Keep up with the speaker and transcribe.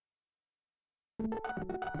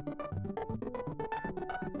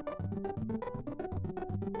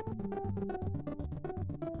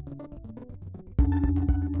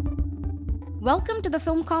Welcome to the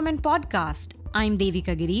Film Comment podcast. I'm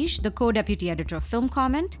Devika Girish, the co-deputy editor of Film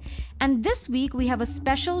Comment, and this week we have a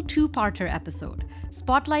special two-parter episode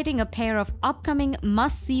spotlighting a pair of upcoming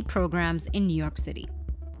must-see programs in New York City.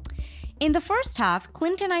 In the first half,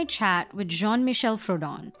 Clint and I chat with Jean-Michel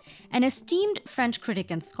Frodon, an esteemed French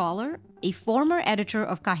critic and scholar, a former editor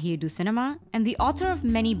of Cahiers du Cinema, and the author of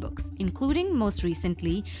many books, including, most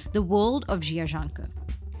recently, The World of Girish.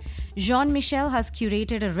 Jean-Michel has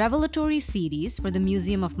curated a revelatory series for the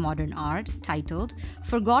Museum of Modern Art titled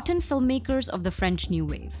Forgotten Filmmakers of the French New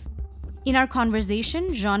Wave. In our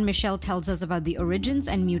conversation, Jean-Michel tells us about the origins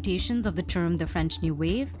and mutations of the term the French New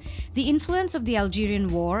Wave, the influence of the Algerian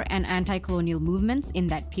War and anti-colonial movements in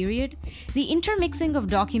that period, the intermixing of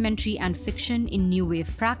documentary and fiction in New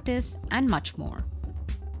Wave practice, and much more.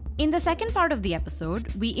 In the second part of the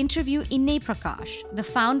episode, we interview Inney Prakash, the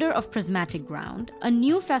founder of Prismatic Ground, a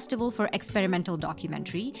new festival for experimental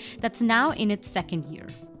documentary that's now in its second year.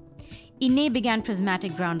 Inney began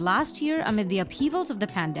Prismatic Ground last year amid the upheavals of the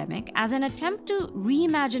pandemic as an attempt to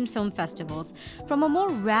reimagine film festivals from a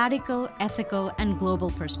more radical, ethical, and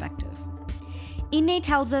global perspective. Inney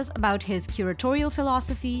tells us about his curatorial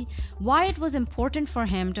philosophy, why it was important for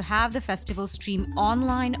him to have the festival stream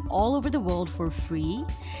online all over the world for free,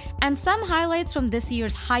 and some highlights from this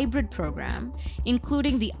year's hybrid program,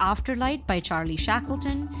 including the Afterlight by Charlie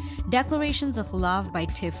Shackleton, Declarations of Love by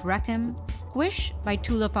Tiff Rekem, Squish by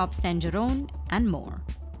Tulapop Saenjaroen, and more.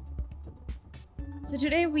 So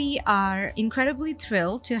today we are incredibly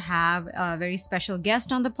thrilled to have a very special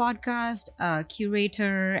guest on the podcast, a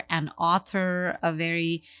curator, an author, a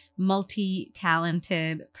very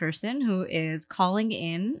multi-talented person who is calling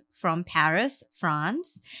in from Paris,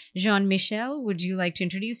 France. Jean-Michel, would you like to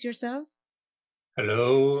introduce yourself?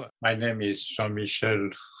 Hello, my name is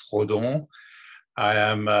Jean-Michel Frodon. I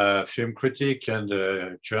am a film critic and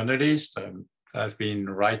a journalist. I've been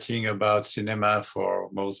writing about cinema for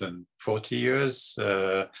more than 40 years.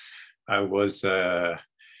 I was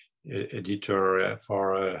editor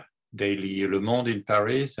for daily Le Monde in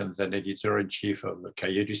Paris and then editor-in-chief of the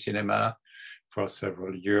Cahiers du Cinema for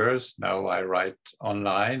several years. Now I write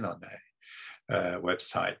online on a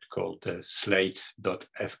website called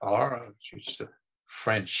slate.fr, which is the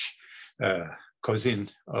French cousin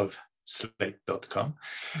of slate.com.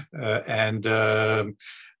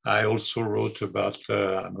 I also wrote about,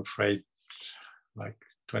 I'm afraid, like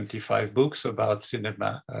 25 books about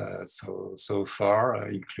cinema so far,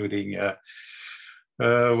 including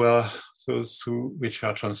those which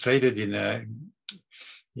are translated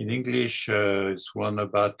in English. It's one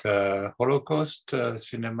about Holocaust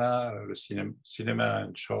cinema, cinema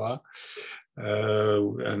and Shoah,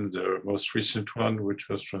 and the most recent one, which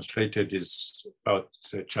was translated, is about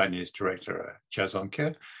the Chinese director Jia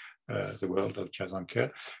Zhangke. The world of Jia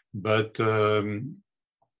Zhangke. But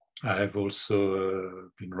I have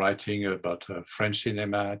also been writing about French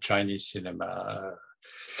cinema, Chinese cinema,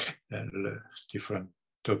 and different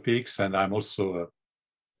topics. And I'm also a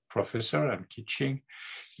professor. I'm teaching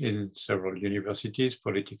in several universities,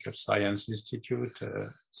 Political Science Institute,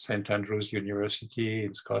 St. Andrews University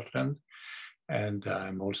in Scotland. And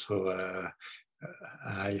I'm also,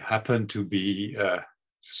 I happen to be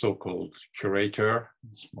so-called curator.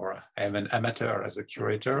 It's more, I'm an amateur as a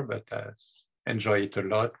curator, but I enjoy it a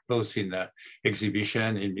lot, both in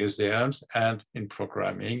exhibition, in museums, and in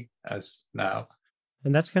programming as now.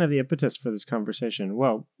 And that's kind of the impetus for this conversation.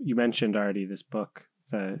 Well, you mentioned already this book,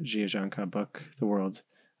 the Girish book, The World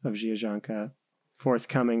of Girish,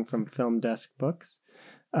 forthcoming from Film Desk Books.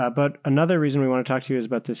 But another reason we want to talk to you is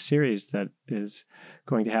about this series that is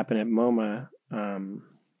going to happen at MoMA,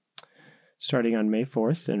 starting on May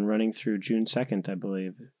 4th and running through June 2nd, I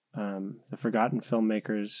believe, the Forgotten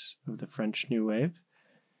Filmmakers of the French New Wave.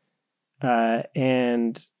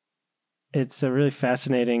 And it's a really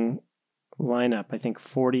fascinating lineup. I think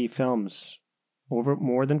 40 films,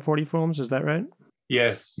 more than 40 films, is that right?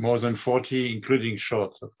 Yeah, more than 40, including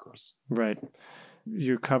short, of course. Right.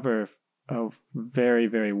 You cover a very,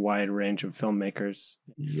 very wide range of filmmakers.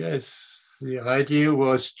 Yes, the idea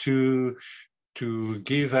was to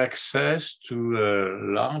give access to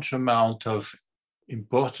a large amount of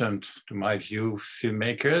important, to my view,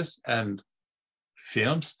 filmmakers and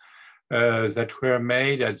films that were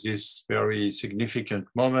made at this very significant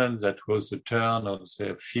moment that was the turn of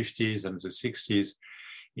the 50s and the 60s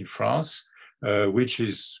in France, which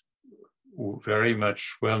is very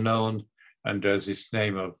much well known under this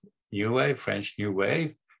name of New Wave, French New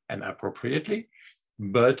Wave, and appropriately.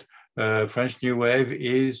 But French New Wave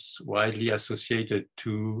is widely associated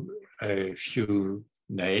to a few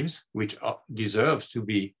names, which deserves to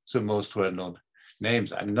be the most well-known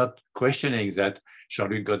names. I'm not questioning that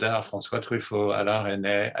Jean-Luc Godard, François Truffaut, Alain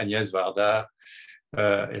Resnais, Agnès Varda,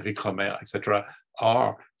 Éric Rohmer, etc.,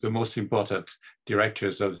 are the most important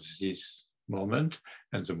directors of this moment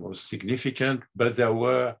and the most significant, but there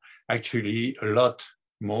were actually a lot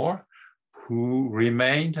more who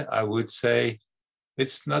remained, I would say,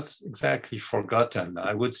 it's not exactly forgotten,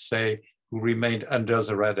 I would say, who remained under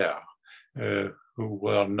the radar, who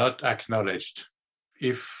were not acknowledged.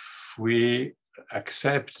 If we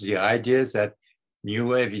accept the idea that New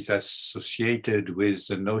Wave is associated with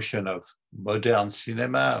the notion of modern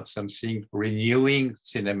cinema, of something renewing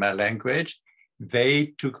cinema language,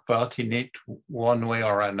 they took part in it one way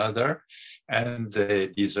or another, and they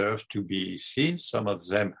deserve to be seen. Some of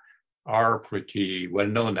them are pretty well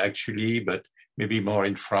known, actually, but maybe more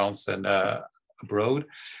in France than abroad,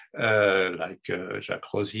 like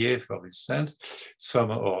Jacques Rosier, for instance,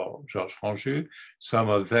 or Georges Franju. Some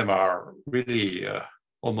of them are really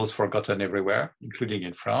almost forgotten everywhere, including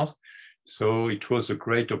in France. So it was a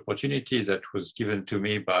great opportunity that was given to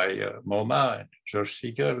me by MoMA and Georges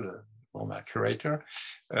Siegel, MoMA curator,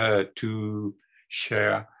 to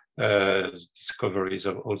share discoveries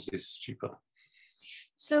of all these people.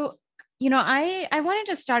 So, you know, I wanted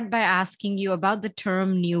to start by asking you about the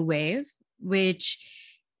term New Wave, which,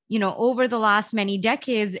 you know, over the last many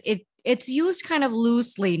decades, it's used kind of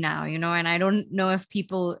loosely now, you know, and I don't know if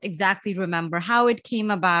people exactly remember how it came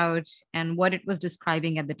about and what it was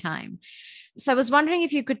describing at the time. So I was wondering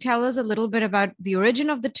if you could tell us a little bit about the origin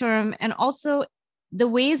of the term and also the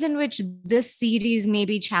ways in which this series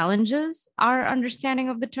maybe challenges our understanding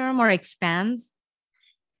of the term or expands.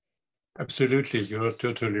 Absolutely, you're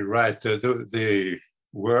totally right. The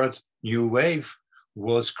word New Wave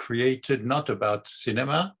was created not about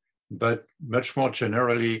cinema, but much more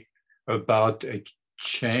generally about a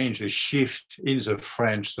change, a shift in the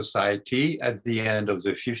French society at the end of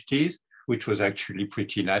the 50s, which was actually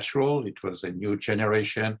pretty natural. It was a new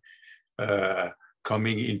generation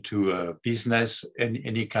coming into business,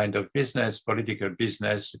 any kind of business, political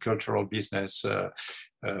business, cultural business,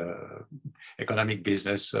 economic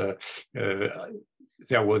business.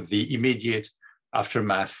 There was the immediate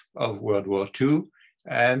aftermath of World War II.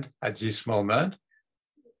 And at this moment,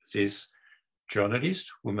 this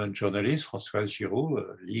journalist, woman journalist, Françoise Giroud,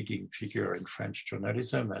 a leading figure in French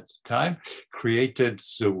journalism at the time, created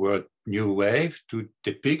the word New Wave to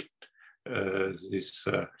depict this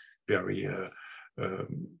very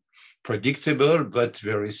predictable but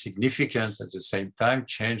very significant at the same time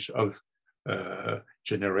change of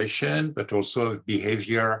generation, but also of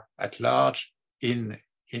behavior at large in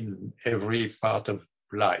every part of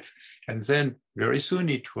life. And then very soon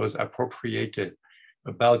it was appropriated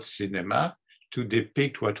about cinema to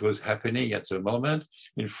depict what was happening at the moment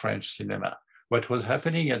in French cinema. What was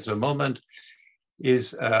happening at the moment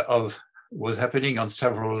was happening on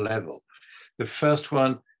several levels. The first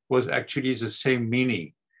one was actually the same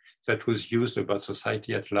meaning that was used about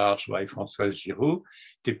society at large by Françoise Giroud,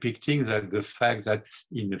 depicting that the fact that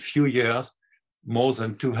in a few years, more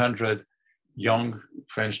than 200 young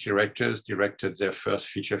French directors directed their first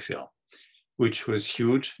feature film, which was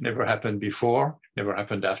huge, never happened before, never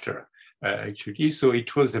happened after, actually. So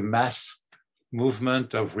it was a mass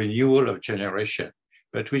movement of renewal of generation,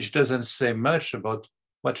 but which doesn't say much about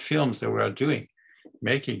what films they were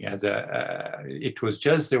making. And it was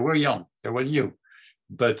just, they were young, they were new,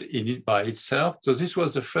 but in it by itself. So this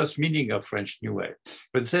was the first meaning of French New Wave.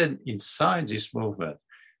 But then inside this movement,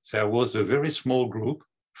 there was a very small group,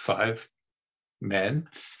 5 men,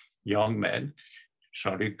 young men,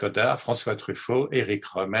 Jean-Luc Godard, François Truffaut, Éric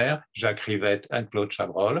Rohmer, Jacques Rivette, and Claude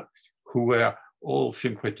Chabrol, who were all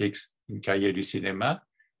film critics in Cahiers du Cinema,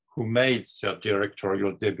 who made their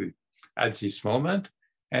directorial debut at this moment,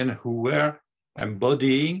 and who were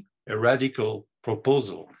embodying a radical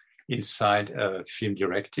proposal inside film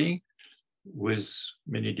directing, with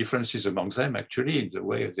many differences among them, actually, in the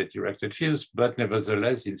way they directed films, but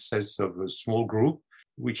nevertheless, instead of a small group,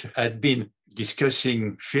 which had been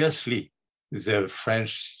discussing fiercely the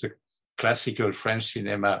classical French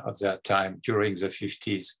cinema of that time during the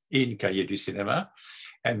 50s in Cahiers du Cinema,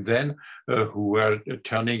 and then who were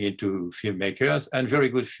turning into filmmakers, and very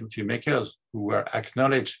good filmmakers who were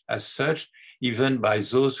acknowledged as such, even by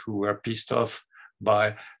those who were pissed off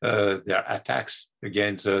by their attacks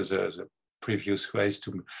against the previous ways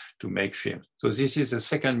to make film. So this is the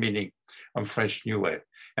second meaning of French New Wave.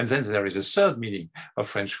 And then there is a third meaning of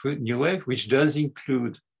French New Wave, which does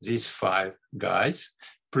include these 5 guys,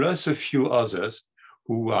 plus a few others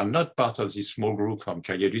who are not part of this small group from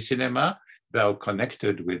Cahiers du Cinema. They are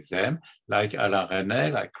connected with them, like Alain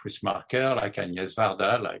Resnais, like Chris Marker, like Agnès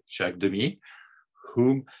Varda, like Jacques Demy,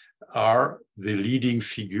 whom are the leading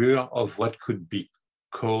figure of what could be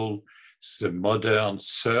called the modern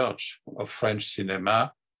surge of French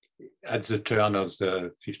cinema at the turn of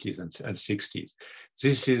the 50s and 60s.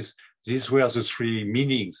 These were the three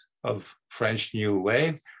meanings of French New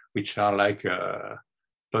Wave, which are like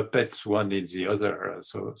puppets, one in the other,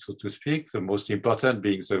 so to speak. The most important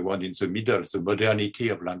being the one in the middle, the modernity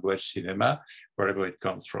of language cinema, wherever it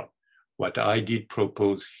comes from. What I did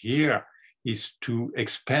propose here is to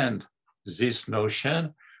expand this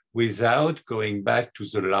notion without going back to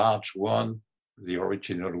the large one, the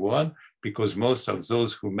original one, because most of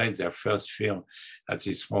those who made their first film at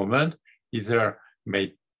this moment either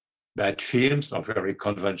made bad films or very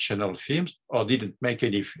conventional films, or didn't make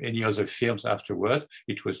any other films afterward.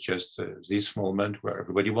 It was just this moment where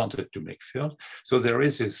everybody wanted to make films. So there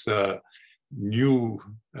is this new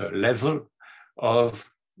level of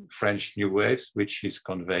French New Waves, which is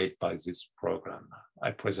conveyed by this program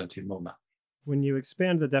I present in MoMA. When you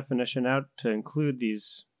expand the definition out to include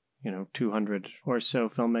these 200 or so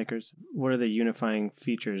filmmakers, what are the unifying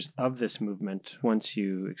features of this movement once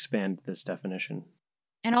you expand this definition?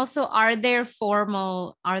 And also, are there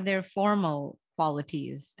formal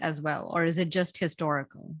qualities as well, or is it just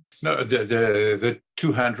historical? No, the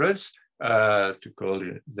 200s, to call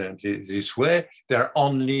them this way, their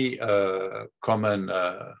only common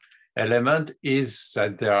element is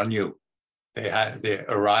that they are new. They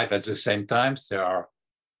arrive at the same time. They are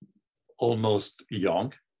almost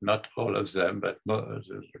young. Not all of them, but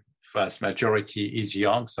the vast majority is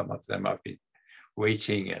young. Some of them have been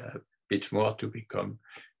waiting bit more to become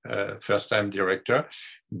first-time director,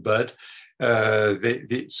 but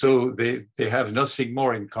they have nothing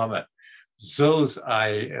more in common. Those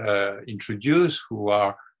I introduce, who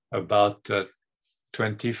are about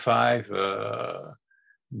 25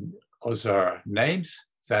 other names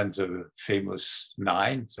than the famous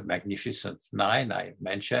 9, the magnificent 9 I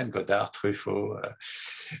mentioned, Godard, Truffaut.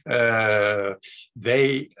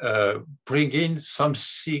 They bring in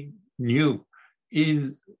something new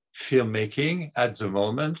in filmmaking at the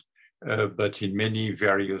moment, but in many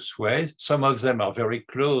various ways. Some of them are very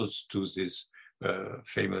close to this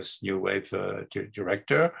famous new wave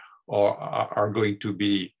director, or are going to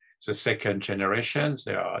be the second generation.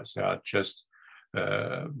 They are just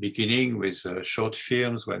beginning with short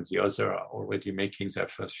films when the others are already making their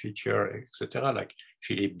first feature, etc., like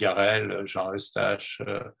Philippe Garrel, Jean Eustache,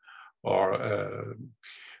 or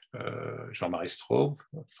Jean-Marie Straub,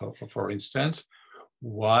 for instance,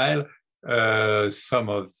 while some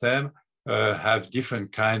of them have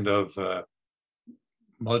different kind of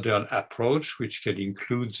modern approach, which can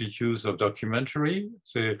include the use of documentary.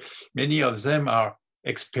 So many of them are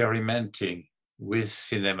experimenting with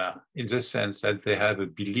cinema in the sense that they have a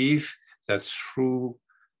belief that through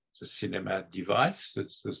the cinema device,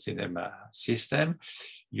 the cinema system,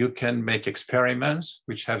 you can make experiments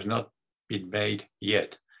which have not been made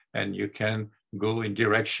yet. And you can go in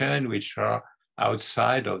direction which are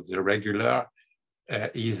outside of the regular,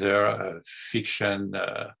 either fiction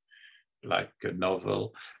like a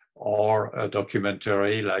novel or a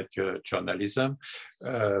documentary like journalism,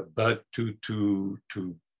 but to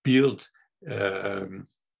build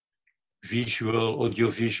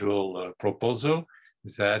audiovisual proposal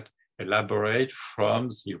that elaborate from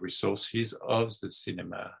the resources of the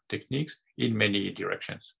cinema techniques in many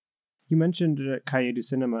directions. You mentioned Cahiers du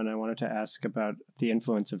Cinema, and I wanted to ask about the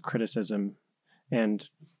influence of criticism and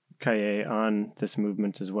Cahiers on this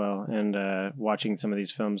movement as well. And watching some of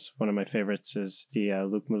these films, one of my favorites is the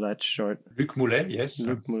Luc Moulet short. Luc Moulet, yes.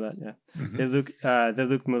 Luc Moulet, yeah. Mm-hmm. The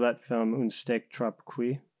Luc Moulet film Un steak trop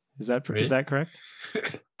cuit. Is that correct?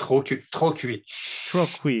 Trop cuit. Trop cuit.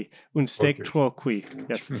 Un steak trop cuit.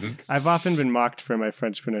 Yes. Mm-hmm. I've often been mocked for my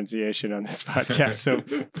French pronunciation on this podcast, so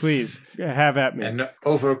please have at me. An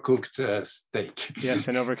overcooked steak. Yes,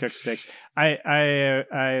 an overcooked steak.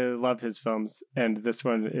 I love his films, and this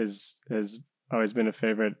one has always been a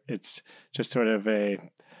favorite. It's just sort of a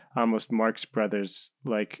almost Marx Brothers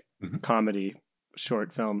like comedy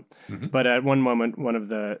short film. Mm-hmm. But at one moment, one of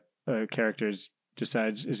the characters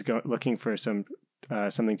decides is looking for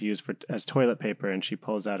something to use as toilet paper, and she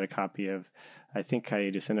pulls out a copy of, I think,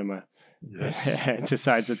 Cahiers du Cinema, yes. And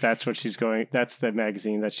decides that's what that's the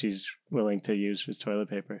magazine that she's willing to use as toilet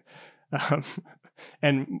paper.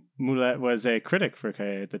 And Moulet was a critic for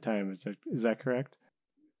Cahiers at the time. Is that correct?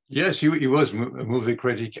 Yes, he was a movie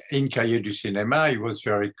critic in Cahiers du Cinema. He was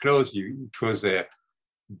very close. It was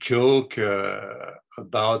joke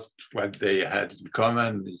about what they had in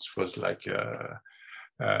common. It was like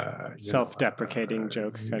self-deprecating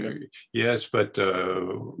joke, kind of. Yes, but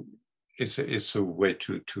it's a way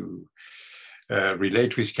to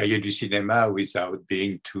relate with Cahiers du Cinema without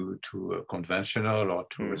being too conventional or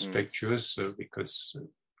too respectuous, because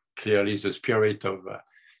clearly the spirit of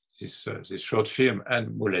this short film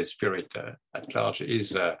and Moulet's spirit at large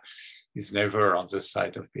is never on the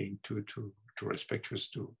side of being too respectuous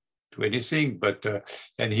to anything. But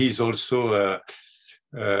and he's also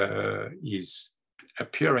is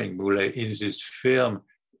appearing, Moulet, in this film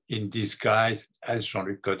in disguise as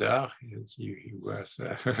Jean-Luc Godard. He wears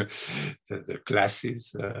the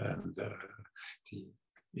glasses, and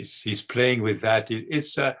he's playing with that.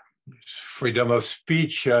 It's freedom of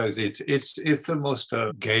speech. It's almost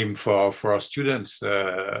a game for our students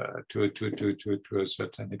to a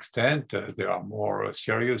certain extent. There are more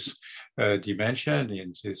serious dimension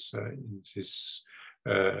in this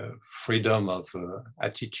freedom of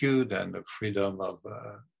attitude and the freedom of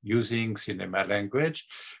using cinema language,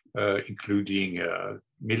 including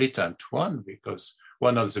militant one, because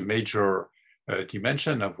one of the major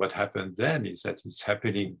dimension of what happened then is that it's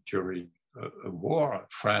happening during a war.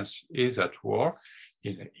 France is at war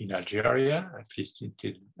in Algeria, at least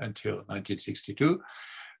until 1962.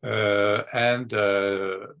 And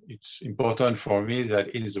it's important for me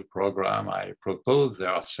that in the program I propose, there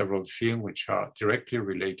are several films which are directly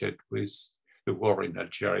related with the war in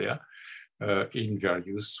Algeria in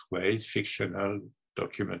various ways, fictional,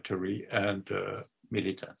 documentary, and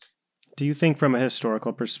militant. Do you think from a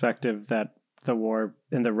historical perspective that the war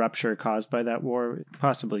and the rupture caused by that war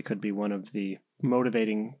possibly could be one of the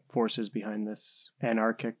motivating forces behind this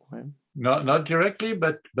anarchic plan? Not directly,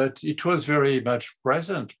 but it was very much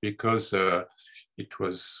present, because it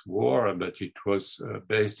was war, but it was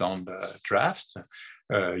based on the draft.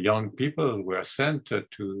 Young people were sent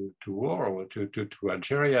to war or to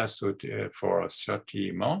Algeria, so for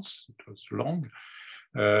 30 months. It was long.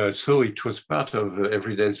 So it was part of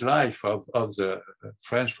everyday life of the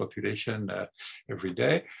French population every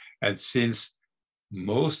day. And since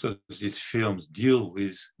most of these films deal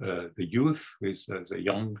with the youth, with the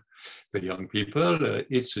young people,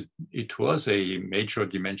 it was a major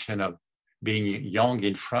dimension of being young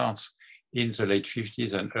in France in the late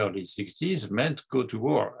 50s and early 60s meant go to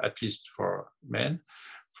war, at least for men,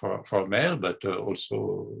 for male, but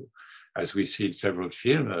also, as we see in several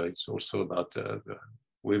films, it's also about the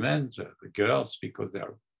women, the girls, because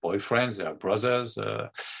their boyfriends, their brothers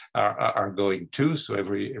are going too. So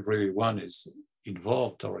everyone is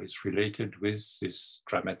involved or is related with this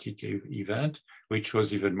dramatic event, which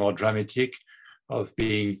was even more dramatic of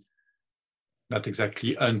being not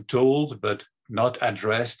exactly untold, but not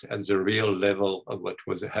addressed at the real level of what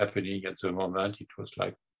was happening at the moment. It was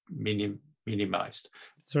like minimized.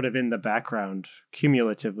 Sort of in the background,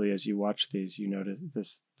 cumulatively, as you watch these, you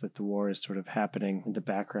notice that the war is sort of happening in the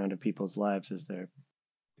background of people's lives as they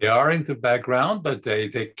are in the background, but they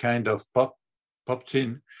kind of popped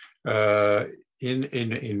in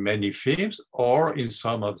many films, or in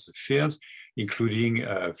some of the films, including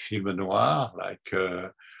film noir like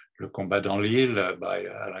Le Combat dans l'Île by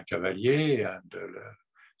Alain Cavalier, and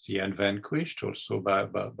The Unvanquished, also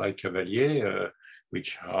by Cavalier,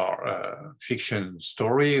 which are fiction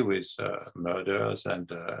story with murders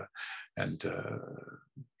and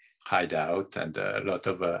hideout and a lot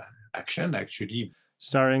of action, actually.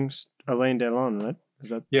 Starring Alain Delon, right? Is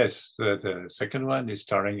that? Yes, the second one is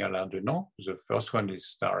starring Alain Delon. The first one is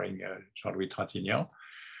starring Jean-Louis Trintignant.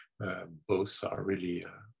 Both are really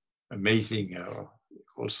amazing,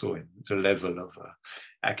 also in the level of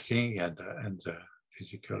acting and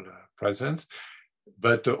physical presence,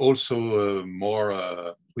 but also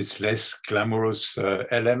more with less glamorous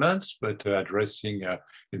elements, but addressing at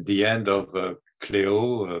the end of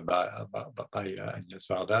Cleo by Agnès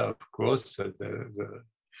Varda, of course.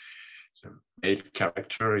 The male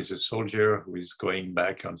character is a soldier who is going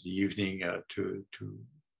back on the evening to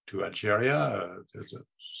Algeria. There's a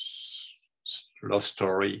love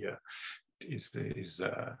story is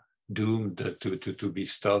doomed to be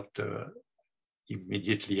stopped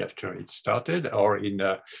immediately after it started, or in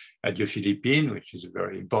Adieu Philippines, which is a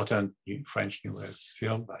very important French New Wave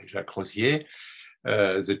film by Jacques Rosier.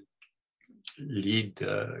 The lead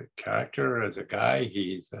character, the guy,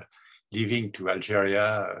 he's leaving to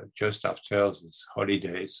Algeria just after these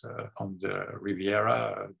holidays on the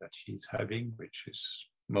Riviera that he's having, which is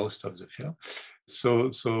most of the film. So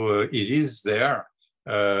it is there.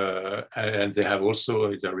 And they have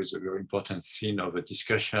also, there is a very important scene of a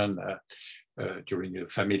discussion during a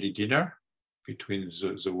family dinner between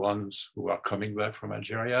the ones who are coming back from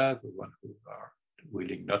Algeria, the ones who are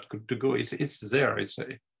willing not to go. It's there. It's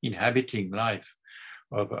inhabiting life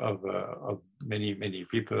of many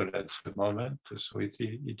people at the moment. So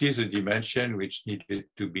it is a dimension which needed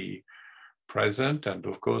to be present. And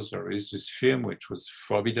of course, there is this film which was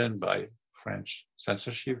forbidden by French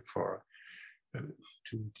censorship for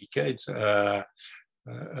 2 decades about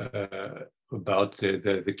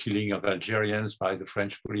the killing of Algerians by the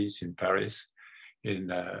French police in Paris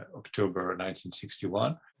in October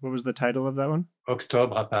 1961. What was the title of that one?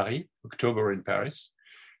 Octobre à Paris, October in Paris,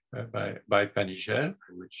 by Panigel,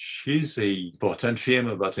 which is an important film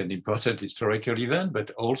about an important historical event,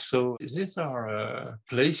 but also these are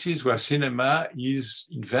places where cinema is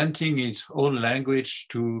inventing its own language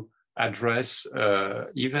to address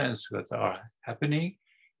events that are happening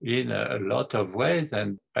in a lot of ways.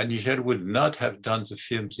 And Panigel would not have done the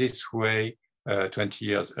film this way 20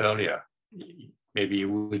 years earlier. Maybe he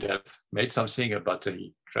would have made something about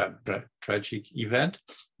a tragic event,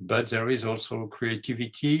 but there is also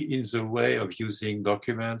creativity in the way of using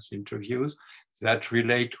documents, interviews that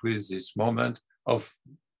relate with this moment of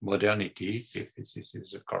modernity, if this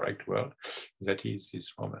is the correct word, that is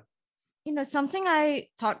this moment. You know, something I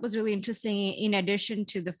thought was really interesting, in addition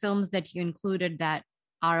to the films that you included that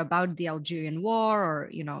are about the Algerian War or,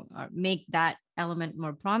 you know, make that element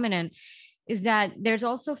more prominent, is that there's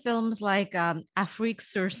also films like Afrique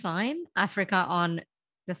sur Seine, Africa on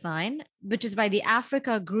the Seine, which is by the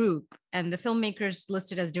Africa Group. And the filmmakers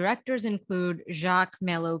listed as directors include Jacques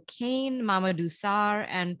Mello Kane, Mamadou Sarr,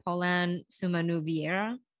 and Paulin Soumanou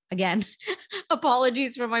Vieira. Again,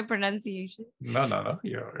 apologies for my pronunciation. No,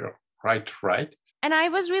 you're right. And I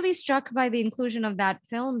was really struck by the inclusion of that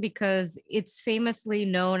film because it's famously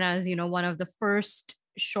known as, you know, one of the first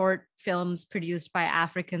short films produced by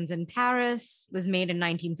Africans in Paris. It was made in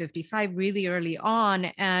 1955, really early on.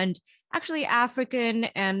 And actually, African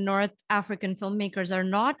and North African filmmakers are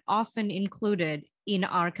not often included in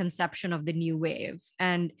our conception of the new wave.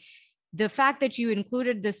 And the fact that you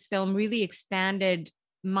included this film really expanded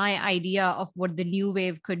my idea of what the new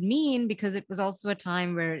wave could mean, because it was also a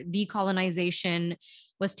time where decolonization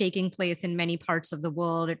was taking place in many parts of the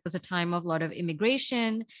world. It was a time of a lot of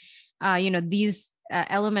immigration. These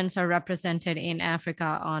elements are represented in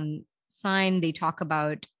Africa on Seine. They talk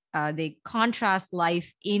about, they contrast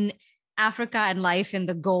life in Africa and life in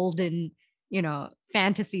the golden,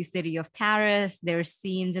 fantasy city of Paris. There's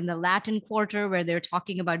scenes in the Latin Quarter where they're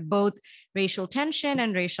talking about both racial tension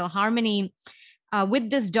and racial harmony. With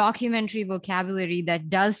this documentary vocabulary that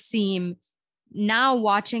does seem, now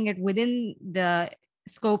watching it within the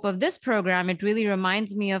scope of this program, it really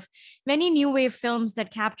reminds me of many new wave films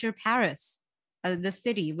that capture Paris, the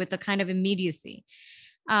city, with a kind of immediacy.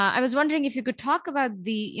 I was wondering if you could talk about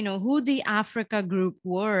who the Africa Group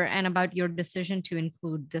were and about your decision to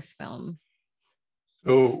include this film.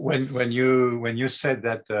 So when you said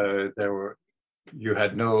that you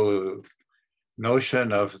had no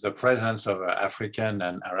notion of the presence of African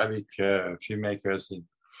and Arabic filmmakers in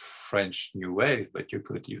French New Wave, but you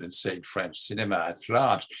could even say French cinema at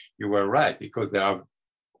large, you were right, because there are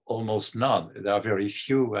almost none. There are very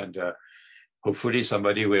few, and hopefully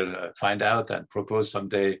somebody will find out and propose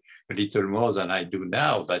someday a little more than I do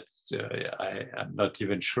now, but I am not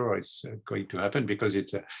even sure it's going to happen, because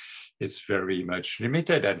it's very much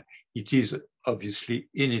limited, and it is obviously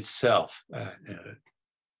in itself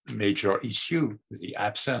major issue, the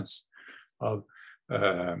absence of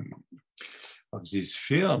these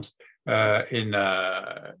films. In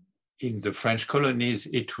the French colonies,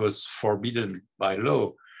 it was forbidden by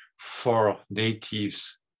law for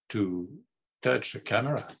natives to touch a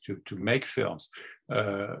camera, to make films,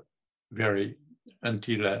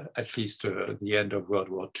 until at least the end of World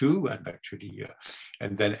War II, and actually,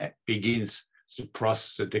 and then begins the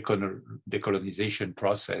decolonization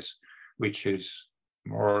process, which is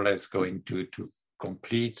more or less going to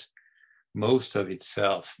complete most of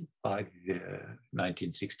itself by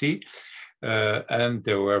 1960, and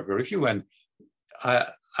there were very few. And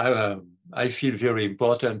I feel very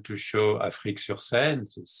important to show Afrique sur Seine,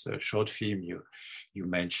 this short film you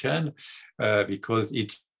mentioned, because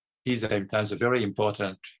it is at the same time a very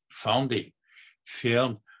important founding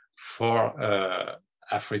film for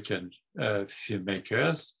African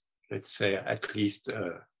filmmakers, let's say at least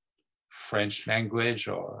French language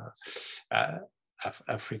or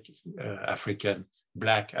African,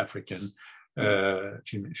 Black African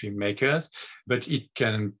filmmakers, but it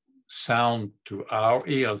can sound to our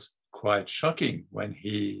ears quite shocking when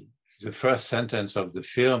the first sentence of the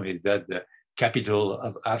film is that the capital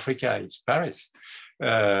of Africa is Paris,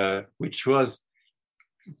 which was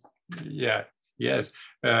Yeah, yes,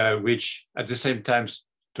 which at the same time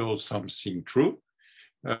told something true.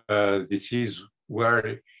 This is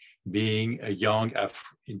where being a young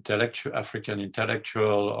African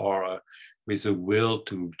intellectual or with a will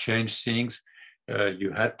to change things,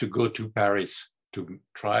 you had to go to Paris to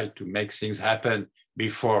try to make things happen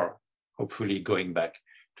before hopefully going back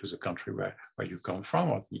to the country where you come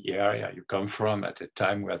from or the area you come from at a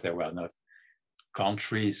time where there were not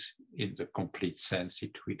countries in the complete sense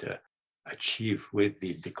it would achieve with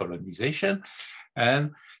the decolonization,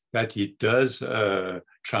 and that it does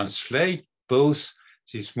translate both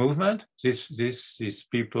this movement, these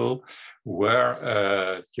people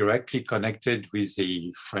were directly connected with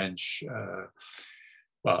the French,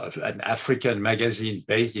 an African magazine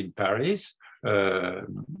based in Paris as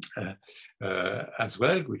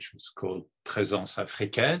well, which was called Présence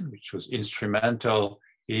Africaine, which was instrumental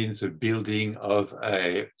in the building of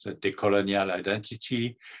the decolonial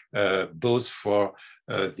identity, both for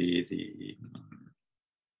the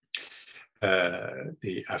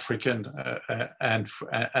African and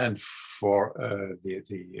for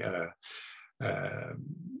the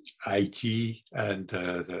Haiti and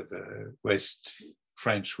the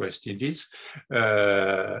French West Indies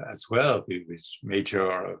as well, with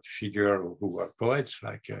major figures who were poets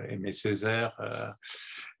like Aimé Césaire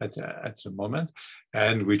at the moment,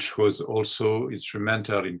 and which was also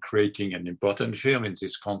instrumental in creating an important film in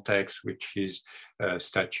this context, which is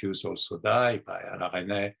Statues Also Die by Alain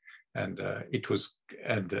Resnais, and it was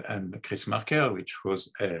and Chris Marker, which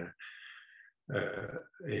was a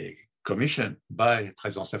commissioned by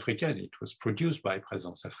Présence Africaine. It was produced by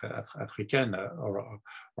Présence Africaine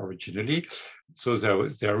originally. So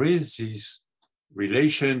there is this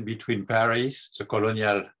relation between Paris, the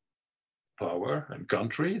colonial power and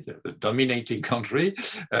country, the dominating country,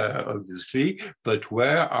 obviously, but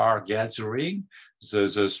where are gathering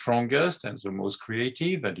the strongest and the most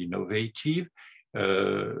creative and innovative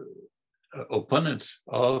opponents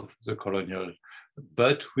of the colonial,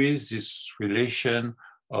 but with this relation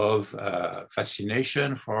of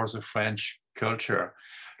fascination for the French culture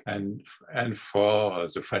and for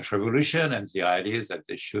the French Revolution and the ideas that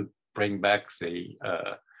they should bring back the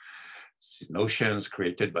notions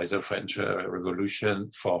created by the French Revolution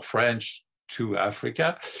for French to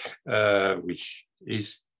Africa, which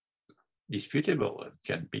is disputable and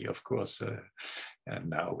can be, of course, and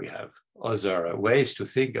now we have other ways to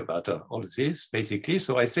think about all this, basically.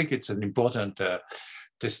 So I think it's an important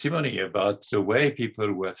testimony about the way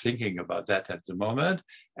people were thinking about that at the moment.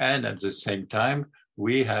 And at the same time,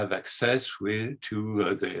 we have access to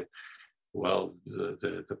the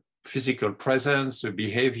physical presence, the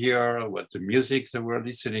behavior, what the music they were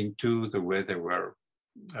listening to, the way they were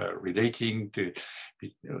relating to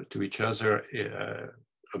each other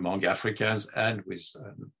among Africans and with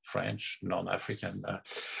French non-African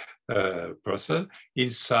person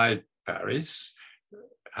inside Paris,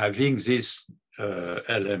 having these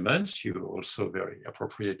elements. You also very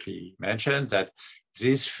appropriately mentioned that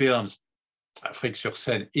these films, Afrique sur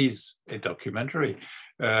scène is a documentary,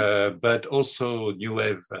 but also new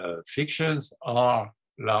wave fictions are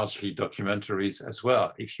largely documentaries as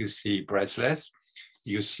well. If you see Breathless,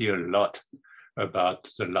 you see a lot about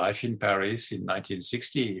the life in Paris in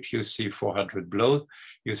 1960. If you see 400 Blows,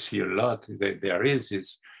 you see a lot. There is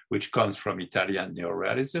this, which comes from Italian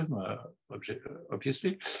neorealism,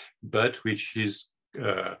 obviously, but which is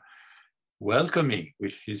welcoming,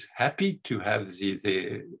 which is happy to have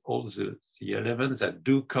all the elements that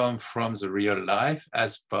do come from the real life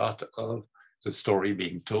as part of the story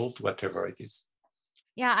being told, whatever it is.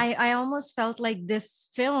 Yeah, I almost felt like this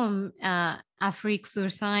film, Afrique sur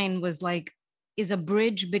scène, is a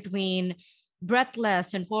bridge between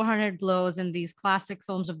Breathless and 400 Blows and these classic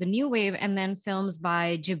films of the new wave, and then films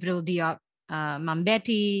by Djibril Diop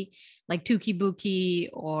Mambéty, like Tuki Buki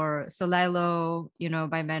or Solelo,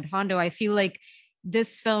 by Med Hondo. I feel like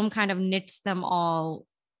this film kind of knits them all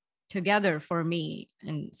together for me.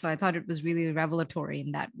 And so I thought it was really revelatory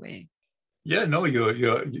in that way. Yeah, no,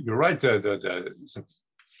 you're right. The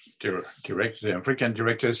African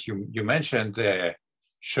directors you mentioned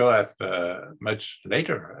show up much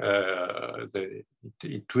later.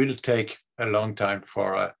 It will take a long time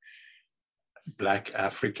for Black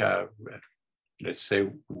Africa, let's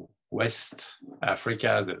say West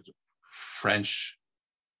Africa, the French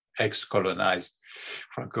ex-colonized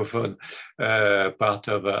Francophone part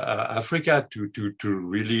of Africa to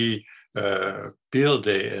really build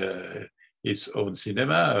its own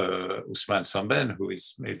cinema. Ousmane Sembène, who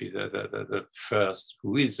is maybe the first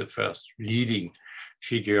leading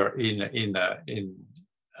figure in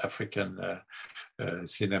African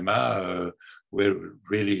cinema will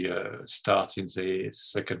really start in the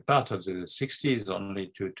second part of the 60s,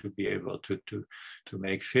 only to be able to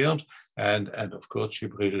make films. And of course,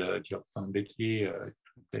 Jibril Diop-Mambéty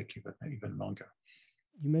take even longer.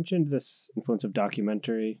 You mentioned this influence of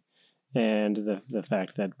documentary and the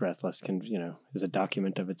fact that Breathless is a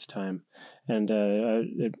document of its time. And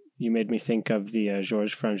you made me think of the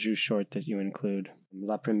Georges Franju short that you include,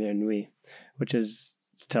 La Première Nuit, which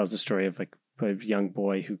tells the story of like a young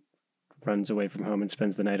boy who runs away from home and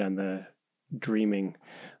spends the night dreaming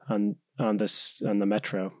on the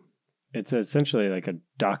metro. It's essentially like a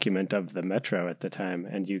document of the metro at the time,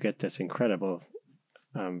 and you get this incredible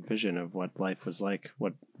vision of what life was like,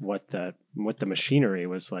 what the machinery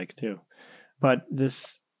was like too. But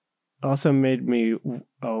this also made me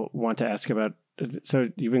want to ask about. So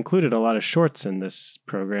you've included a lot of shorts in this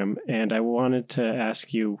program, and I wanted to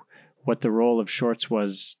ask you what the role of shorts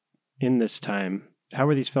was in this time. How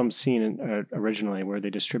were these films seen originally? Were they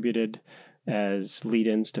distributed as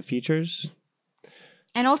lead-ins to features?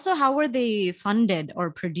 And also, how were they funded or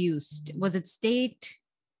produced? Was it state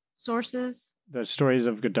sources? The stories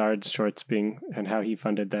of Godard's shorts and how he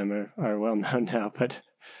funded them are well known now, but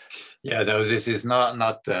yeah, this is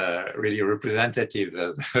not really representative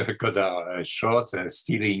of Godard shorts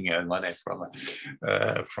stealing money from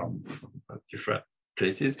different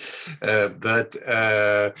places. But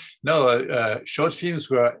short films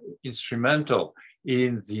were instrumental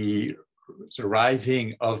in the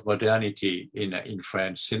rising of modernity in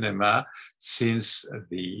French cinema since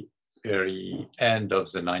the very end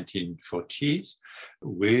of the 1940s,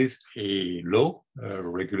 with a law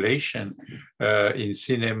regulation in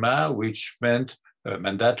cinema, which meant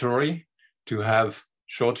mandatory to have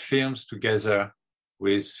short films together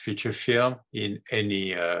with feature film in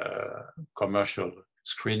any commercial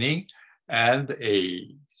screening, and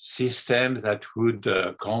a system that would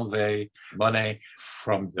convey money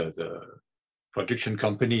from the production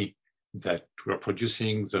company that were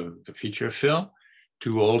producing the feature film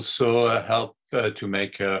to also help to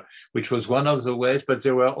make, which was one of the ways, but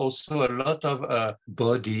there were also a lot of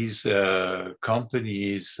bodies,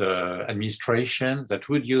 companies, administration that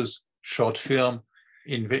would use short film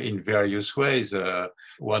in various ways.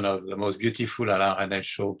 One of the most beautiful Alain Resnais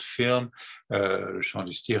short film, Le Chant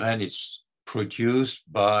du Styrène, is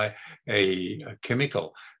produced by a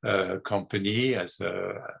chemical company as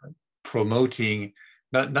promoting.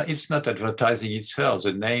 It's not advertising itself.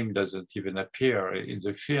 The name doesn't even appear in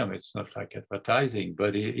the film. It's not like advertising,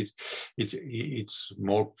 but it's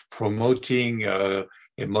more promoting a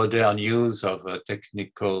modern use of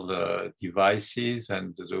technical devices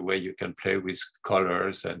and the way you can play with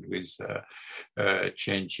colors and with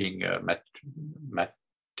changing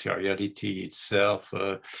materiality itself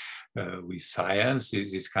with science,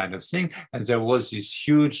 this kind of thing. And there was this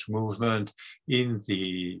huge movement in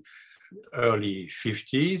the early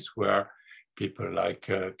 50s where people like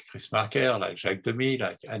Chris Marker, like Jacques Demy,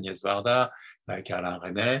 like Agnès Varda, like Alain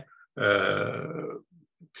Resnais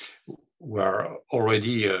were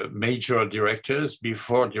already major directors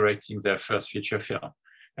before directing their first feature film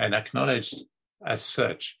and acknowledged as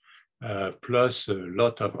such. Plus a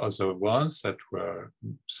lot of other ones that were,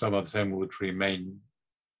 some of them would remain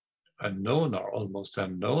unknown or almost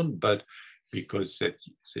unknown, but because they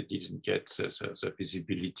didn't get the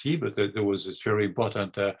visibility. But there was this very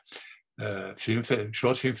important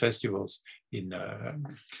short film festivals in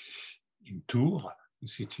Tours, the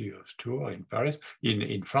city of Tours in Paris,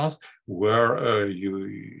 in France, where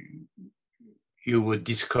you would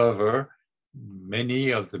discover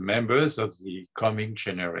many of the members of the coming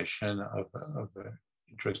generation of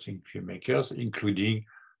interesting filmmakers, including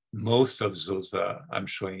most of those I'm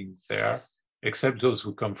showing there, except those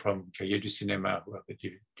who come from Cahiers du Cinema, who have a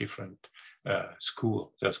different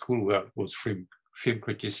school. Their school was film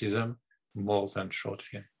criticism more than short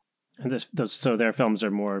film. And so their films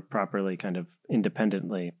are more properly kind of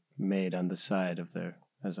independently made on the side of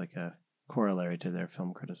as like a corollary to their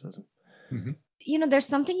film criticism. Mm-hmm. You know, there's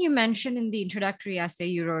something you mentioned in the introductory essay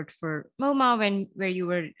you wrote for MoMA where you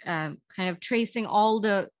were kind of tracing all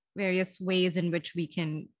the various ways in which we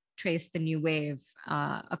can trace the new wave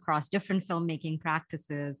across different filmmaking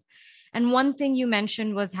practices. And one thing you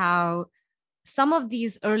mentioned was how some of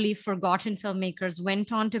these early forgotten filmmakers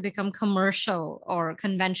went on to become commercial or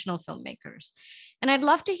conventional filmmakers. And I'd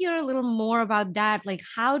love to hear a little more about that. Like,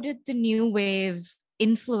 how did the new wave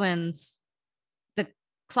influence the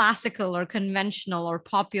classical or conventional or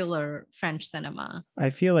popular French cinema?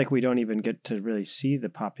 I feel like we don't even get to really see the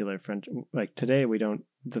popular French, like today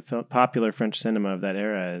the popular French cinema of that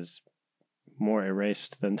era is more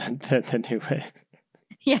erased than the new wave.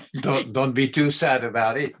 Yeah. Don't be too sad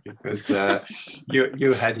about it, because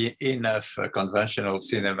you had enough conventional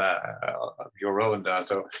cinema of your own.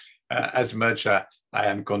 So as much I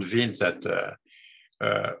am convinced that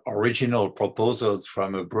original proposals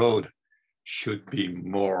from abroad should be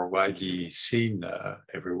more widely seen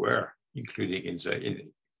everywhere, including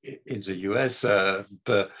in the US.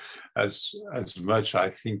 But as much, I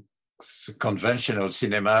think conventional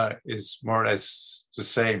cinema is more or less the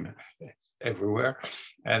same everywhere,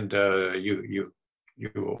 and you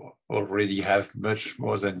already have much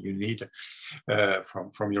more than you need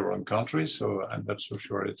from your own country. So I'm not so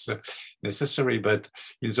sure it's necessary. But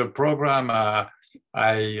in the program, I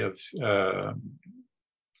have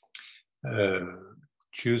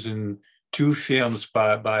chosen two films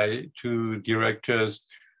by two directors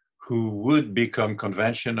who would become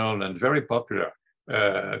conventional and very popular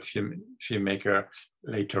filmmaker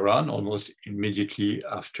later on, almost immediately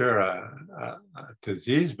after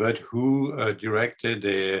this, but who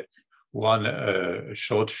directed one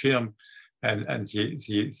short film and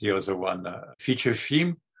the other one feature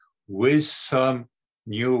film with some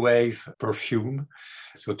new wave perfume,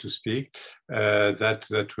 so to speak. That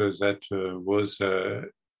was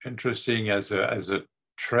interesting as a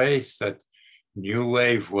trace that new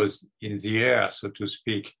wave was in the air, so to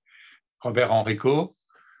speak. Robert Enrico,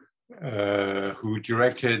 who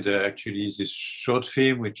directed actually this short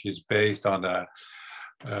film, which is based on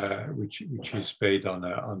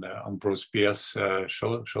Bruce Pierce'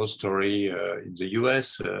 short story in the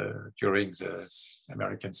U.S. During the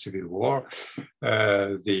American Civil War,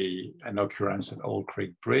 an occurrence at Old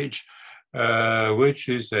Creek Bridge, which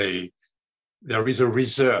is there is a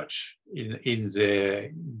research in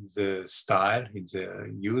the style, in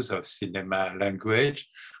the use of cinema language,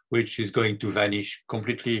 which is going to vanish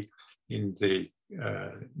completely in the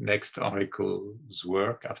next Enrico's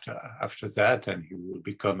work after that, and he will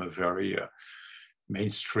become a very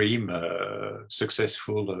mainstream,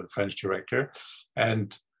 successful French director.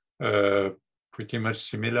 And pretty much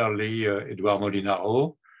similarly, Edouard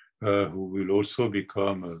Molinaro, who will also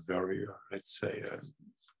become a very, let's say,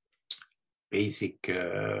 basic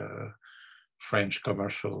French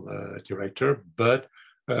commercial director, but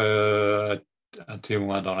Un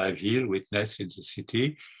témoin dans la ville, Witness in the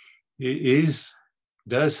City,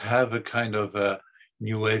 does have a kind of a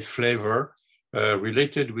new wave flavor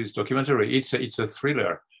related with documentary. It's a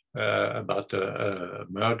thriller about a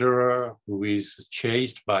murderer who is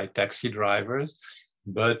chased by taxi drivers,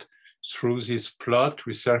 but through this plot,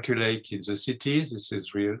 we circulate in the cities. This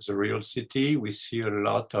is the real city. We see a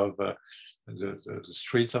lot of the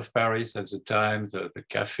streets of Paris at the time, the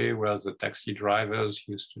cafe where the taxi drivers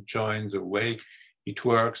used to join, the way it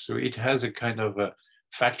works. So it has a kind of a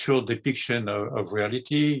factual depiction of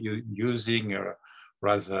reality using a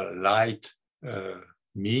rather light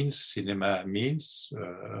cinema means,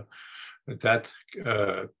 that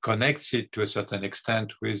connects it to a certain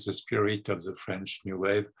extent with the spirit of the French New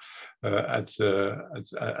Wave at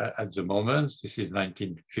the moment. This is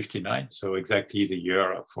 1959, so exactly the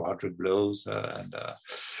year of 400 Blows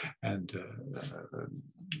and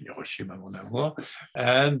Hiroshima, Mon Amour.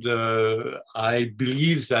 And I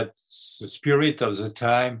believe that the spirit of the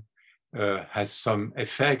time has some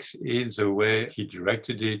effects in the way he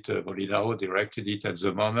directed it, Molinaro directed it at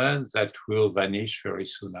the moment, that will vanish very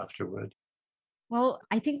soon afterward. Well,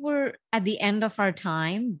 I think we're at the end of our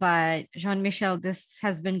time, but Jean-Michel, this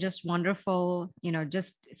has been just wonderful,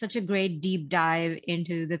 just such a great deep dive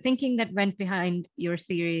into the thinking that went behind your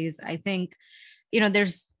series. I think,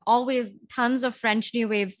 there's always tons of French New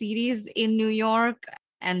Wave series in New York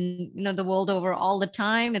and, the world over all the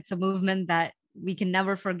time. It's a movement that we can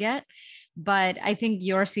never forget. But I think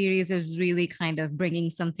your series is really kind of bringing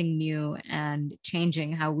something new and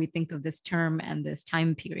changing how we think of this term and this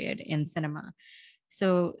time period in cinema.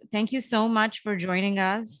 So thank you so much for joining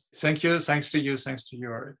us. Thank you. Thanks to you. Thanks to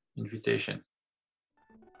your invitation.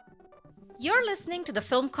 You're listening to the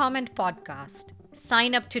Film Comment Podcast.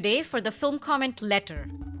 Sign up today for the Film Comment Letter.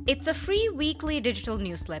 It's a free weekly digital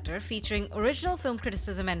newsletter featuring original film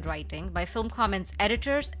criticism and writing by Film Comment's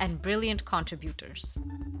editors and brilliant contributors.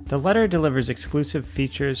 The letter delivers exclusive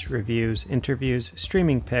features, reviews, interviews,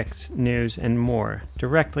 streaming picks, news, and more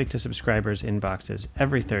directly to subscribers' inboxes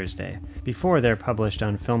every Thursday before they're published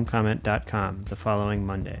on filmcomment.com the following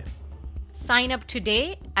Monday. Sign up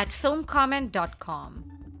today at filmcomment.com.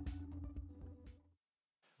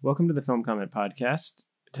 Welcome to the Film Comment Podcast.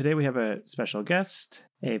 Today we have a special guest,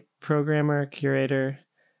 a programmer, curator.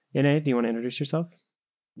 Inney, do you want to introduce yourself?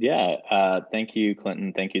 Thank you,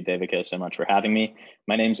 Clinton. Thank you, Devika, so much for having me.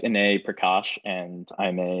 My name's Inney Prakash, and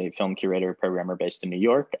I'm a film curator programmer based in New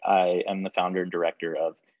York. I am the founder and director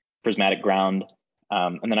of Prismatic Ground.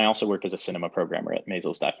 And then I also work as a cinema programmer at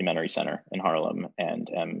Mazel's Documentary Center in Harlem and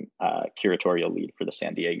am curatorial lead for the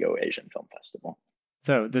San Diego Asian Film Festival.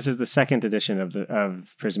 So this is the second edition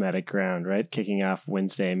of Prismatic Ground, right? Kicking off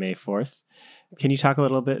Wednesday, May 4th. Can you talk a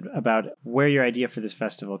little bit about where your idea for this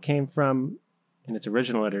festival came from in its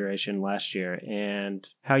original iteration last year, and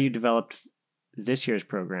how you developed this year's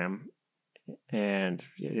program, and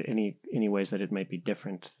any ways that it might be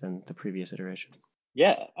different than the previous iteration?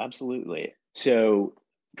 Yeah, absolutely. So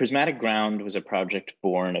Prismatic Ground was a project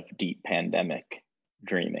born of deep pandemic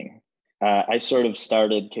dreaming. I sort of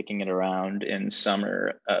started kicking it around in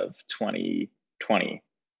summer of 2020.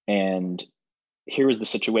 And here was the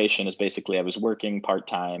situation: is basically I was working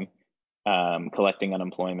part-time, collecting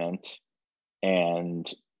unemployment,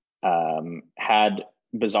 and had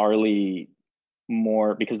bizarrely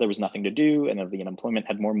more, because there was nothing to do and the unemployment,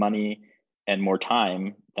 had more money and more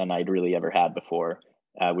time than I'd really ever had before,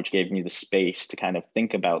 which gave me the space to kind of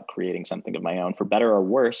think about creating something of my own. For better or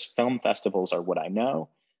worse, film festivals are what I know.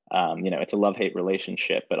 It's a love-hate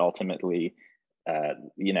relationship, but ultimately,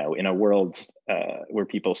 in a world where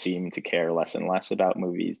people seem to care less and less about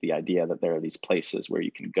movies, the idea that there are these places where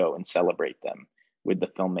you can go and celebrate them with the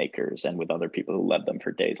filmmakers and with other people who love them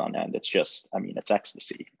for days on end, it's just, it's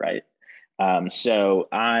ecstasy, right? So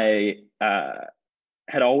I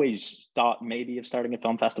had always thought maybe of starting a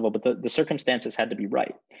film festival, but the circumstances had to be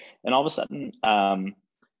right. And all of a sudden, I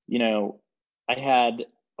had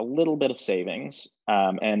a little bit of savings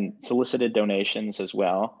and solicited donations as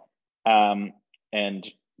well. And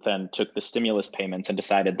then took the stimulus payments and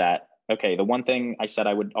decided that, okay, the one thing I said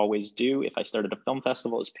I would always do if I started a film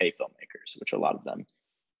festival is pay filmmakers, which a lot of them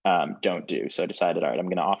don't do. So I decided, all right, I'm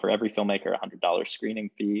going to offer every filmmaker a $100 screening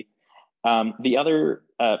fee. The other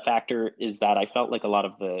factor is that I felt like a lot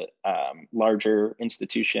of the larger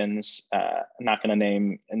institutions, I'm not going to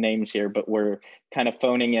name names here, but were kind of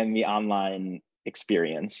phoning in the online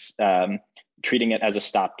experience, treating it as a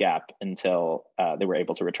stopgap until they were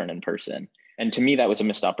able to return in person. And to me, that was a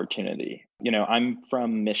missed opportunity. I'm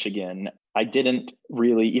from Michigan. I didn't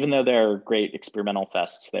really, even though there are great experimental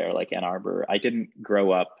fests there like Ann Arbor, I didn't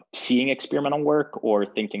grow up seeing experimental work or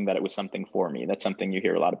thinking that it was something for me. That's something you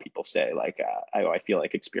hear a lot of people say, like, I feel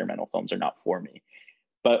like experimental films are not for me.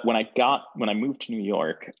 But when I moved to New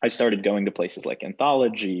York, I started going to places like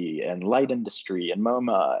Anthology and Light Industry and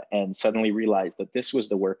MoMA, and suddenly realized that this was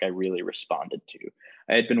the work I really responded to.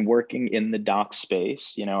 I had been working in the doc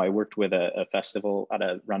space. I worked with a festival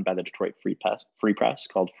run by the Detroit Free Press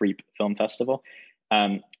called Free Film Festival.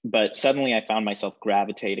 But suddenly I found myself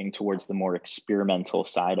gravitating towards the more experimental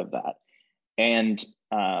side of that. And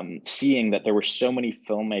seeing that there were so many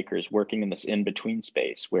filmmakers working in this in-between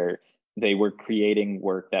space where they were creating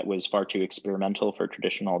work that was far too experimental for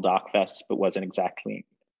traditional doc fests, but wasn't exactly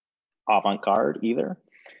avant-garde either.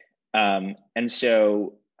 And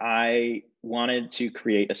so I wanted to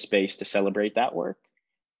create a space to celebrate that work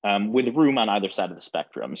with room on either side of the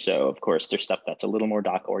spectrum. So of course, there's stuff that's a little more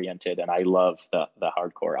doc-oriented, and I love the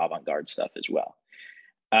hardcore avant-garde stuff as well.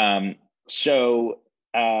 I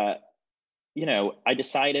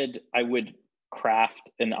decided I would craft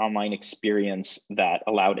an online experience that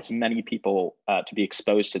allowed as many people to be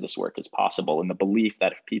exposed to this work as possible, in the belief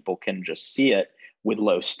that if people can just see it with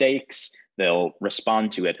low stakes, they'll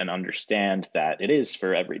respond to it and understand that it is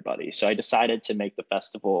for everybody. So I decided to make the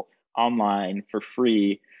festival online for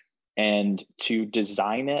free and to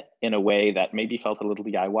design it in a way that maybe felt a little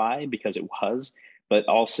DIY, because it was, but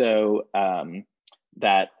also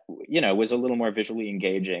that was a little more visually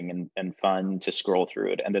engaging and fun to scroll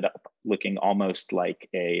through. It ended up looking almost like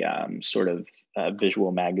a sort of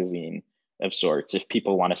visual magazine of sorts. If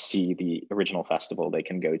people want to see the original festival, they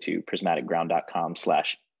can go to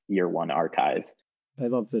prismaticground.com/year1archive. I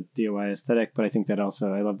love the DIY aesthetic, but I think that I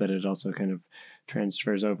love that it also kind of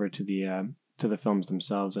transfers over to the films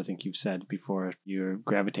themselves. I think you've said before you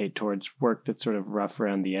gravitate towards work that's sort of rough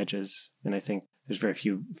around the edges, and I think there's very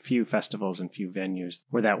few festivals and few venues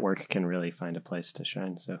where that work can really find a place to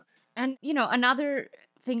shine. So, and another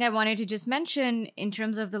thing I wanted to just mention in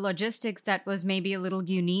terms of the logistics that was maybe a little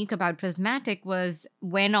unique about Prismatic was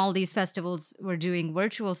when all these festivals were doing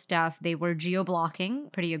virtual stuff, they were geo-blocking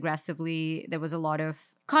pretty aggressively. There was a lot of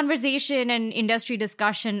conversation and industry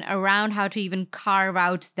discussion around how to even carve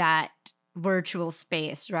out that virtual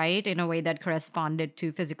space, right, in a way that corresponded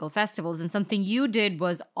to physical festivals. And something you did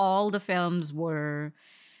was all the films were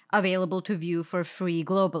available to view for free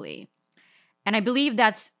globally. And I believe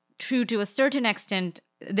that's true to a certain extent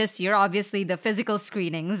this year. Obviously, the physical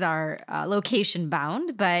screenings are location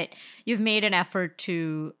bound, but you've made an effort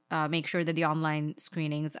to make sure that the online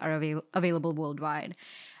screenings are available worldwide.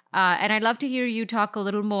 And I'd love to hear you talk a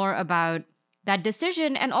little more about that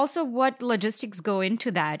decision and also what logistics go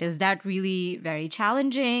into that. Is that really very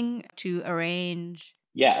challenging to arrange?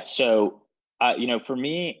 Yeah. So, for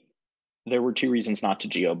me, there were two reasons not to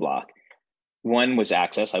geo-block. One was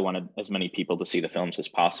access. I wanted as many people to see the films as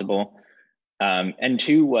possible. And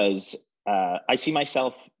two was, I see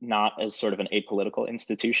myself not as sort of an apolitical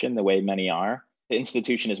institution the way many are. The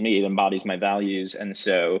institution is me, it embodies my values. And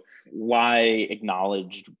so why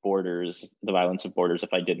acknowledge borders, the violence of borders,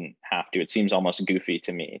 if I didn't have to? It seems almost goofy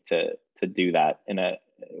to me to do that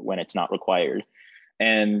when it's not required.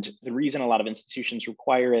 And the reason a lot of institutions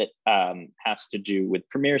require it has to do with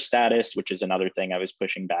premiere status, which is another thing I was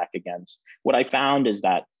pushing back against. What I found is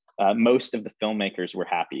that most of the filmmakers were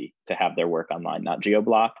happy to have their work online, not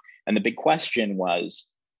geo-block. And the big question was,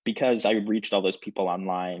 because I reached all those people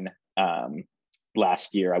online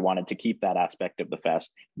last year, I wanted to keep that aspect of the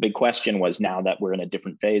fest. The big question was, now that we're in a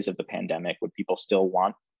different phase of the pandemic, would people still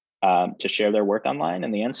want to share their work online?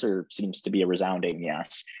 And the answer seems to be a resounding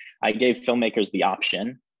yes. I gave filmmakers the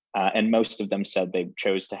option, and most of them said they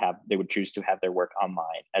would choose to have their work online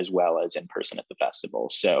as well as in person at the festival.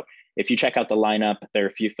 So if you check out the lineup, there are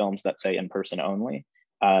a few films that say in person only,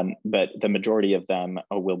 but the majority of them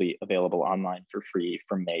will be available online for free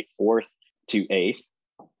from May 4th to 8th,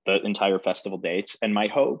 the entire festival dates. And my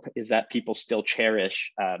hope is that people still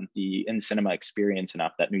cherish the in-cinema experience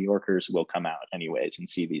enough that New Yorkers will come out anyways and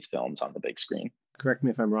see these films on the big screen. Correct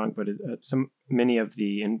me if I'm wrong, but many of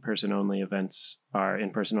the in-person only events are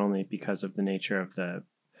in-person only because of the nature of the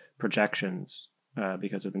projections,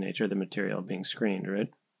 because of the nature of the material being screened, right?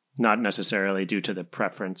 Not necessarily due to the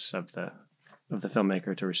preference of the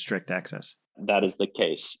filmmaker to restrict access. That is the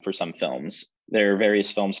case for some films. There are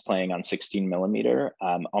various films playing on 16 millimeter.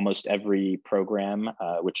 Almost every program,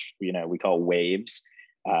 which we call waves,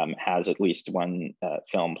 has at least one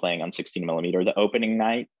film playing on 16 millimeter. The opening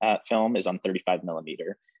night film is on 35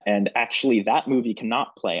 millimeter. And actually that movie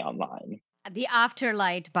cannot play online. The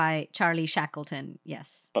Afterlight by Charlie Shackleton,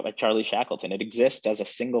 yes. But by Charlie Shackleton, it exists as a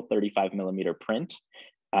single 35 millimeter print.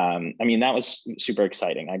 That was super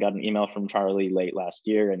exciting. I got an email from Charlie late last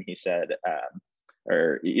year and he said,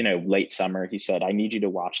 late summer, he said, I need you to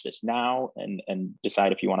watch this now and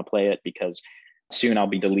decide if you want to play it, because soon I'll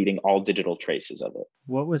be deleting all digital traces of it.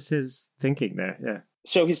 What was his thinking there? Yeah.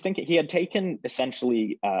 So he had taken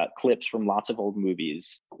essentially clips from lots of old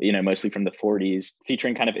movies, mostly from the 40s,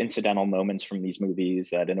 featuring kind of incidental moments from these movies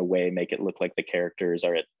that in a way make it look like the characters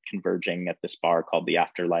are converging at this bar called the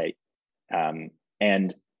Afterlight.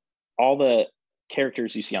 And all the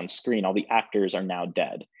characters you see on screen, all the actors are now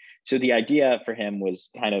dead. So the idea for him was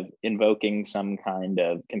kind of invoking some kind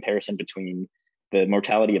of comparison between the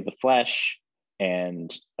mortality of the flesh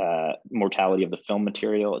and mortality of the film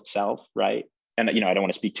material itself, right? And I don't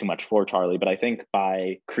want to speak too much for Charlie, but I think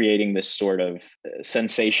by creating this sort of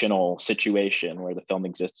sensational situation where the film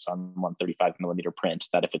exists on 135 millimeter print,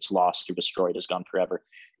 that if it's lost or destroyed is gone forever,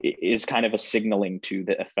 is kind of a signaling to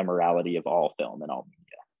the ephemerality of all film and all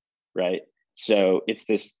media, right? So it's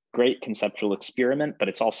this great conceptual experiment, but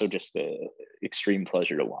it's also just an extreme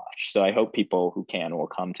pleasure to watch. So I hope people who can will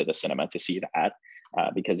come to the cinema to see that,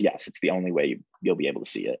 because yes, it's the only way you'll be able to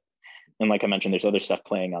see it. And like I mentioned, there's other stuff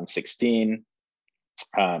playing on 16.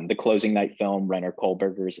 The closing night film, Rainer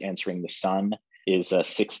Kohlberger's Answering the Sun, is a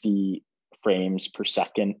 60 frames per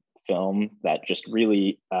second film that just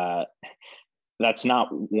really, that's not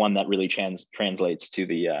one that really translates to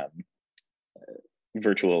the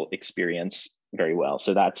virtual experience very well.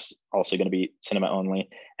 So that's also going to be cinema only.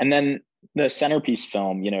 And then the centerpiece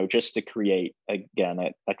film, just to create, again,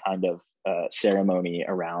 a kind of ceremony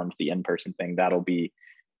around the in-person thing, that'll be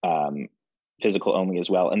physical only as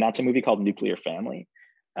well. And that's a movie called Nuclear Family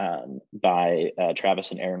by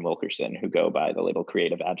Travis and Aaron Wilkerson, who go by the label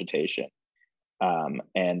Creative Agitation.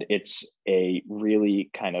 And it's a really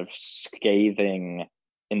kind of scathing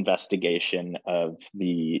investigation of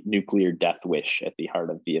the nuclear death wish at the heart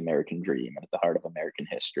of the American dream and at the heart of American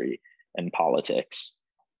history and politics.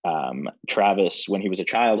 Travis, when he was a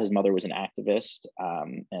child, his mother was an activist,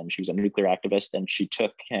 and she was a nuclear activist, and she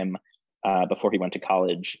took him before he went to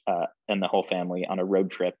college and the whole family on a road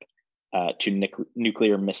trip to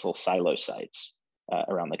nuclear missile silo sites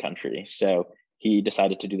around the country. So he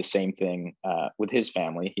decided to do the same thing with his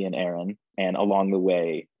family, he and Aaron, and along the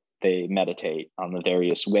way, they meditate on the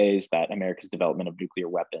various ways that America's development of nuclear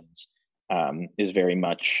weapons is very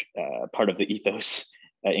much part of the ethos,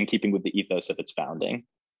 in keeping with the ethos of its founding.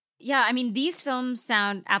 Yeah, I mean, these films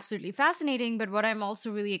sound absolutely fascinating, but what I'm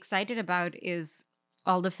also really excited about is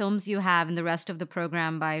all the films you have in the rest of the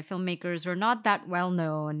program by filmmakers who are not that well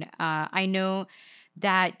known. I know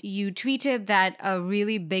that you tweeted that a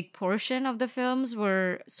really big portion of the films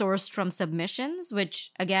were sourced from submissions,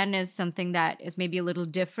 which again is something that is maybe a little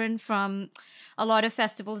different from a lot of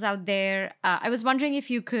festivals out there. I was wondering if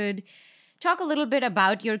you could talk a little bit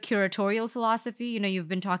about your curatorial philosophy. You know, you've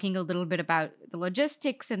been talking a little bit about the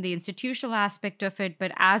logistics and the institutional aspect of it,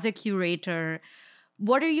 but as a curator,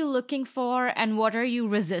 what are you looking for and what are you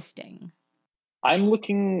resisting? I'm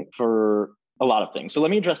looking for a lot of things. So let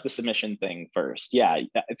me address the submission thing first. Yeah,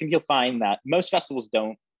 I think you'll find that most festivals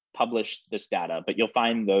don't publish this data, but you'll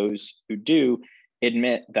find those who do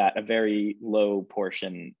admit that a very low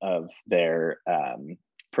portion of their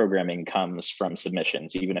programming comes from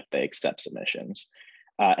submissions, even if they accept submissions.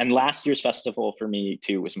 And last year's festival for me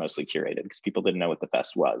too was mostly curated because people didn't know what the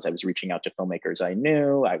fest was. I was reaching out to filmmakers I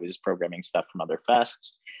knew, I was programming stuff from other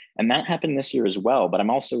fests, and that happened this year as well. But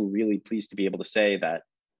I'm also really pleased to be able to say that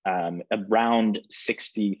around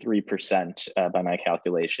 63% by my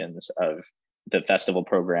calculations of the festival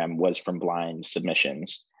program was from blind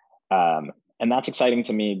submissions. And that's exciting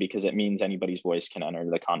to me because it means anybody's voice can enter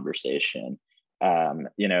the conversation.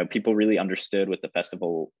 People really understood what the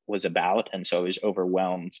festival was about. And so I was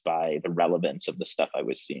overwhelmed by the relevance of the stuff I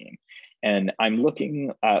was seeing. And I'm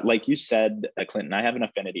looking, like you said, Clinton, I have an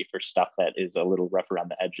affinity for stuff that is a little rough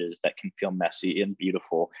around the edges, that can feel messy and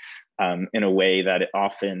beautiful in a way that it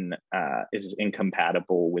often is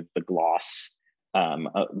incompatible with the gloss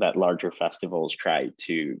that larger festivals try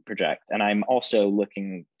to project. And I'm also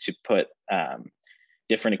looking to put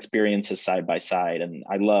different experiences side by side. And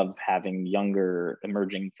I love having younger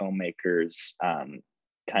emerging filmmakers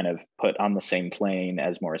kind of put on the same plane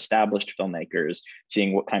as more established filmmakers,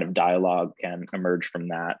 seeing what kind of dialogue can emerge from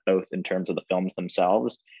that, both in terms of the films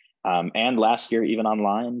themselves and last year, even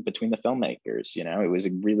online between the filmmakers. You know, it was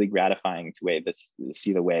really gratifying to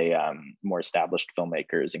see the way more established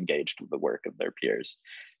filmmakers engaged with the work of their peers.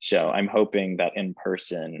 So I'm hoping that in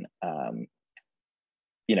person,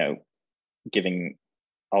 giving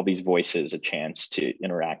all these voices a chance to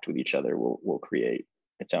interact with each other will create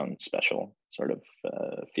its own special sort of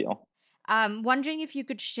feel. Wondering if you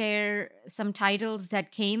could share some titles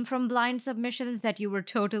that came from blind submissions that you were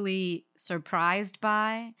totally surprised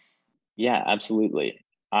by. Yeah, absolutely.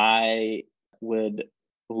 I would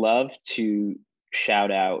love to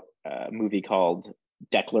shout out a movie called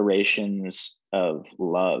Declarations of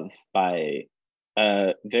Love by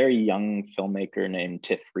a very young filmmaker named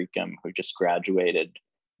Tiff Rekem, who just graduated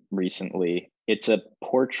recently. It's a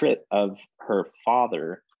portrait of her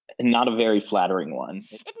father, and not a very flattering one.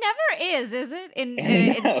 It never is it? In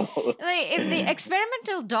the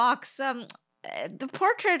experimental docs, the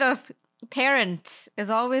portrait of parents is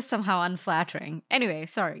always somehow unflattering. Anyway,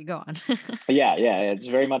 sorry, go on. yeah, it's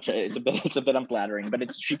very much it's a bit unflattering,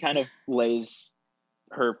 but she kind of lays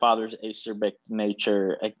her father's acerbic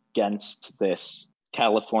nature against this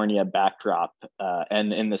California backdrop,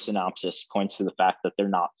 and in the synopsis points to the fact that they're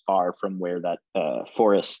not far from where that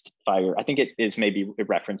forest fire, I think it is maybe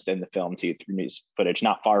referenced in the film too through news footage,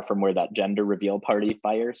 not far from where that gender reveal party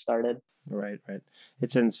fire started. Right.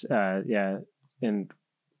 It's in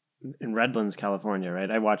in Redlands, California, right?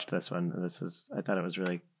 I watched this one. I thought it was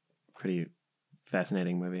really pretty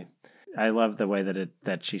fascinating movie. I love the way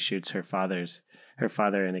that she shoots her father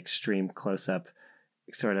in extreme close up,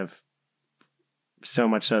 sort of so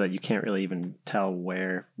much so that you can't really even tell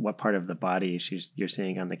what part of the body you're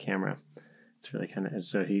seeing on the camera. It's really kind of,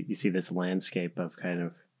 so you see this landscape of kind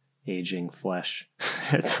of aging flesh.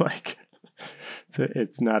 It's like,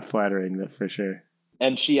 it's not flattering, that for sure.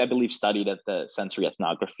 And she, I believe, studied at the sensory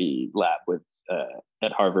ethnography lab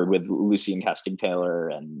at Harvard with Lucy and Casting Taylor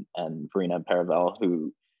and Verena Paravel,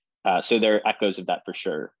 who, so there are echoes of that for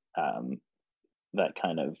sure, that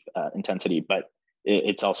kind of intensity, but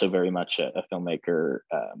it's also very much a filmmaker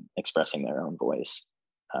expressing their own voice,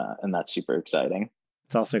 and that's super exciting.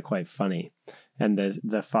 It's also quite funny, and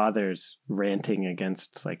the father's ranting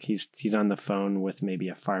against, like, he's on the phone with maybe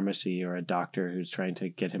a pharmacy or a doctor who's trying to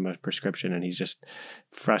get him a prescription, and he's just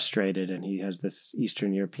frustrated, and he has this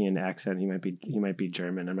Eastern European accent. He might be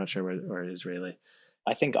German. I'm not sure or Israeli.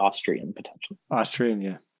 I think Austrian potentially. Austrian,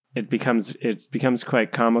 yeah. It becomes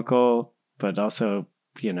quite comical, but also,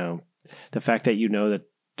 the fact that that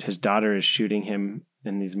his daughter is shooting him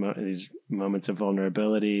in these moments of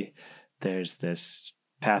vulnerability, there's this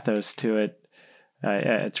pathos to it.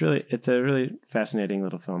 It's a really fascinating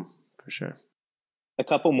little film for sure. A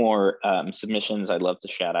couple more submissions I'd love to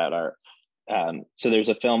shout out are, so there's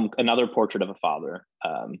a film, Another Portrait of a Father,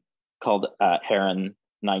 called Heron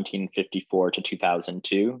 1954 to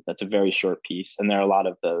 2002. That's a very short piece, and there are a lot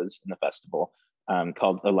of those in the festival. It's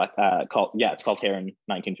called Heron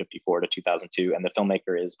 1954 to 2002, and the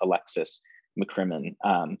filmmaker is Alexis McCrimmon.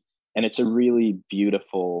 And it's a really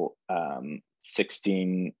beautiful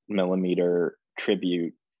 16 millimeter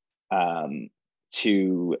tribute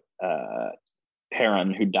to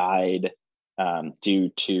Heron, who died due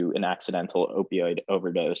to an accidental opioid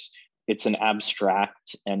overdose. It's an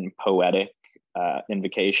abstract and poetic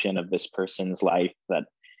invocation of this person's life that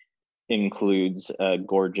includes a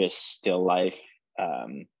gorgeous still life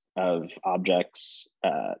of objects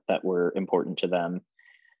that were important to them.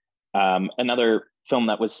 Another film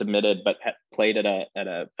that was submitted but played at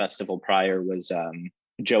a festival prior was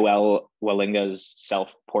Joelle Wallinga's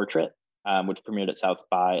Self-Portrait, which premiered at South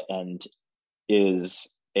by and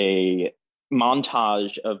is a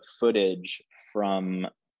montage of footage from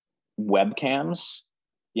webcams,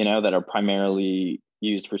 that are primarily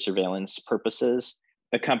used for surveillance purposes,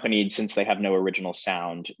 accompanied, since they have no original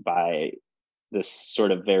sound, by this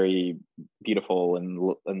sort of very beautiful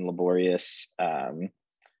and laborious and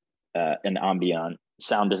ambient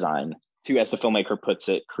sound design to, as the filmmaker puts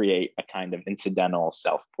it, create a kind of incidental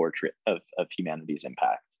self-portrait of humanity's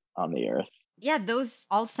impact on the earth. Yeah, those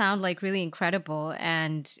all sound like really incredible.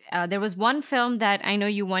 And there was one film that I know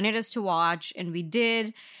you wanted us to watch, and we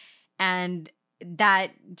did. And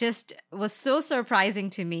that just was so surprising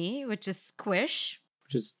to me, which is Squish.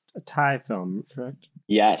 Which is a Thai film, correct?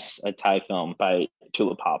 Yes, a Thai film by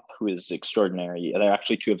Tulapop, who is extraordinary. There are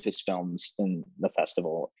actually two of his films in the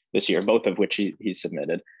festival this year, both of which he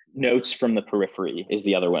submitted. Notes from the Periphery is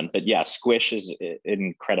the other one. But yeah, Squish is an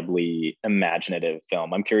incredibly imaginative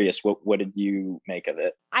film. I'm curious, what did you make of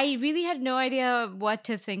it? I really had no idea what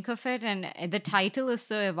to think of it. And the title is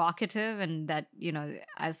so evocative, and that,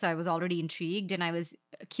 so I was already intrigued, and I was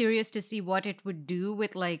curious to see what it would do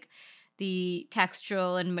with like the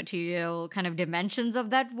textual and material kind of dimensions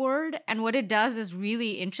of that word. And what it does is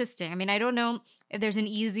really interesting. I mean, I don't know if there's an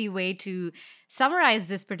easy way to summarize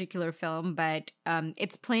this particular film, but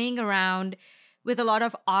it's playing around with a lot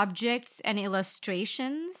of objects and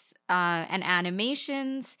illustrations and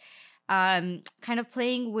animations, kind of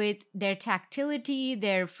playing with their tactility,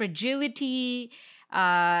 their fragility,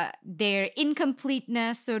 their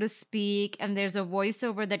incompleteness, so to speak. And there's a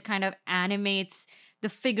voiceover that kind of animates the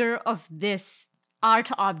figure of this art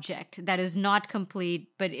object that is not complete,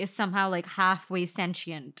 but is somehow like halfway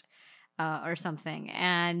sentient or something.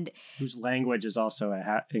 And whose language is also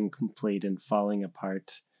incomplete and falling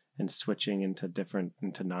apart and switching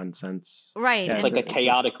into nonsense. Right. It's like a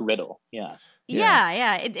chaotic riddle. Yeah.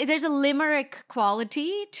 Yeah. There's a limerick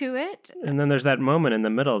quality to it. And then there's that moment in the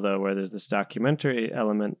middle, though, where there's this documentary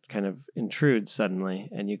element kind of intrudes suddenly,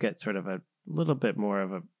 and you get sort of a little bit more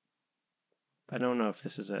of a, I don't know if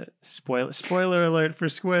this is a spoiler alert for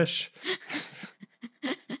Squish.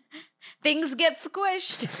 Things get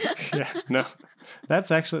squished. Yeah, no,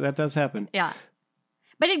 that does happen. Yeah.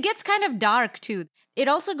 But it gets kind of dark too. It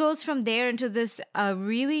also goes from there into this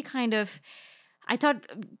really kind of, I thought,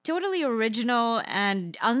 totally original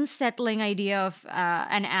and unsettling idea of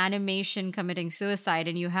an animation committing suicide.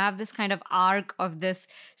 And you have this kind of arc of this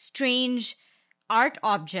strange art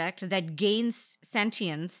object that gains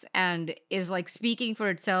sentience and is like speaking for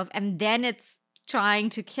itself, and then it's trying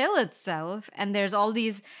to kill itself. And there's all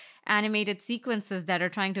these animated sequences that are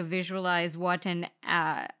trying to visualize what an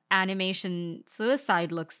animation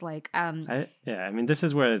suicide looks like. I mean, this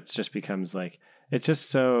is where it just becomes like, it's just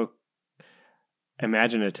so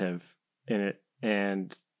imaginative in it.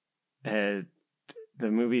 And the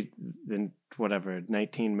movie, in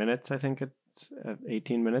 19 minutes, I think it's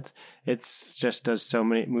 18 minutes. It's just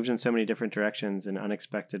moves in so many different directions in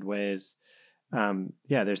unexpected ways.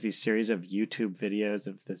 There's these series of YouTube videos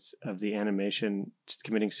of the animation just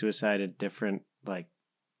committing suicide in different like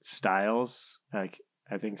styles. Like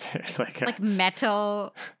I think there's like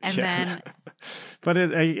metal, and then. But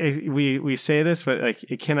we say this, but like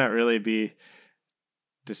it cannot really be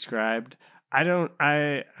described. I'm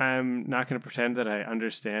not going to pretend that I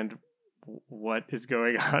understand what is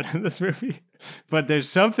going on in this movie, but there's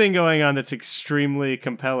something going on that's extremely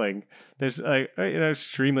compelling. There's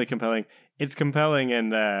extremely compelling. It's compelling,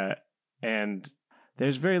 and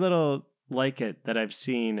there's very little like it that I've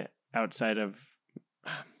seen outside of,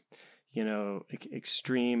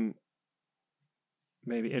 extreme.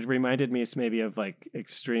 Maybe it reminded me maybe of like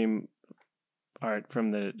extreme art from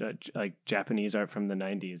the like Japanese art from the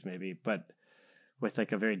 90s, maybe, but with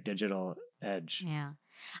like a very digital edge. Yeah.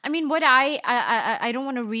 I mean, what I don't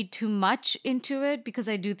want to read too much into it because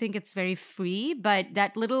I do think it's very free, but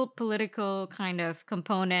that little political kind of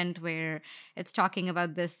component where it's talking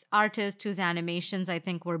about this artist whose animations I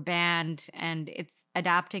think were banned, and it's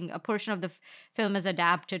adapting, a portion of the film is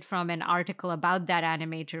adapted from an article about that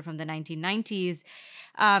animator from the 1990s.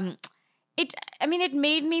 It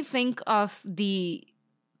made me think of the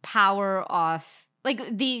power of,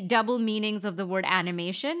 like, the double meanings of the word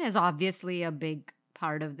animation is obviously a big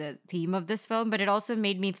part of the theme of this film, but it also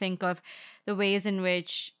made me think of the ways in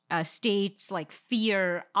which states like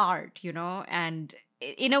fear art, and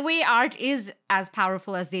in a way art is as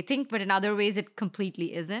powerful as they think, but in other ways it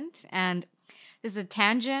completely isn't. And this is a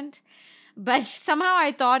tangent, but somehow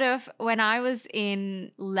I thought of when I was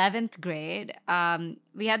in 11th grade,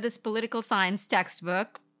 we had this political science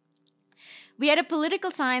textbook. We had a political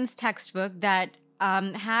science textbook that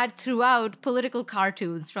had throughout political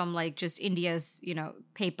cartoons from like just India's,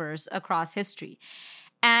 papers across history.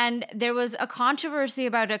 And there was a controversy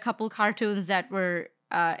about a couple cartoons that were,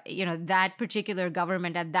 that particular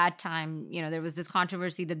government at that time, there was this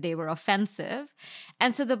controversy that they were offensive.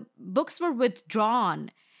 And so the books were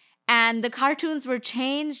withdrawn and the cartoons were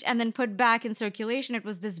changed and then put back in circulation. It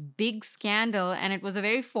was this big scandal, and it was a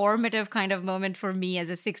very formative kind of moment for me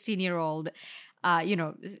as a 16-year-old,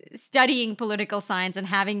 studying political science and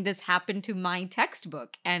having this happen to my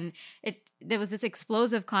textbook. And there was this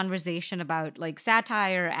explosive conversation about like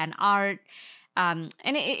satire and art. And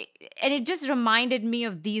it just reminded me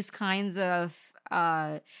of these kinds of,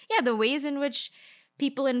 the ways in which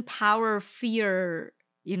people in power fear,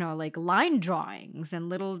 like line drawings and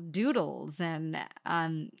little doodles. And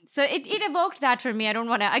so it evoked that for me. I don't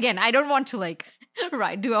want to like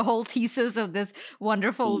do a whole thesis of this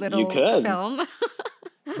wonderful little film.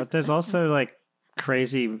 But there's also like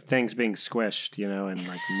crazy things being squished, and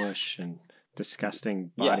like mush and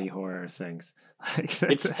disgusting body horror things.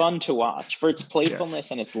 It's fun to watch for its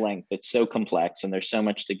playfulness and its length. It's so complex and there's so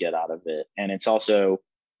much to get out of it. And it's also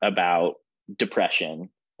about depression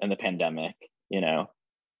and the pandemic,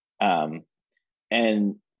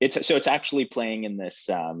 and it's actually playing in this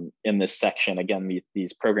section. Again,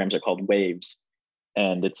 these programs are called waves,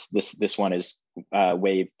 and it's this one is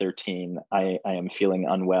wave 13. I am feeling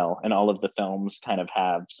unwell, and all of the films kind of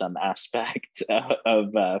have some aspect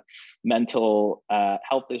of mental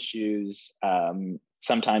health issues,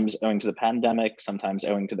 sometimes owing to the pandemic, sometimes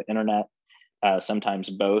owing to the internet, sometimes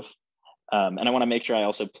both. And I want to make sure I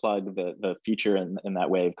also plug the feature in that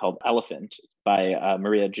wave called Elephant by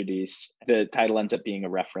Maria Judice. The title ends up being a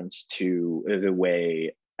reference to the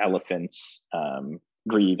way elephants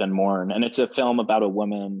grieve and mourn. And it's a film about a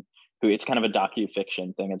woman who, it's kind of a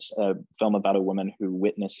docu-fiction thing. It's a film about a woman who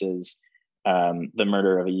witnesses the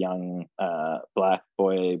murder of a young Black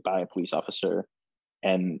boy by a police officer,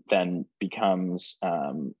 and then becomes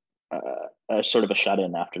a sort of a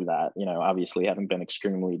shut-in after that, obviously having been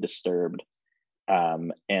extremely disturbed.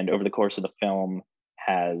 And over the course of the film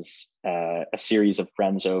has a series of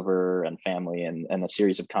friends over and family and a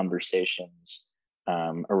series of conversations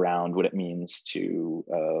around what it means to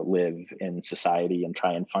live in society and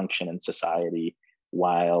try and function in society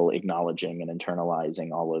while acknowledging and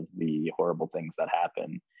internalizing all of the horrible things that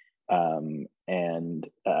happen.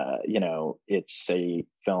 It's a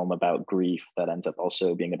film about grief that ends up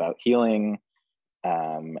also being about healing.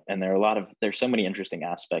 And there's so many interesting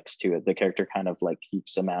aspects to it. The character kind of like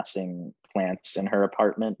keeps amassing plants in her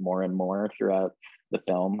apartment more and more throughout the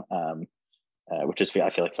film, which is, I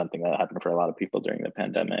feel like, something that happened for a lot of people during the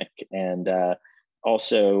pandemic. And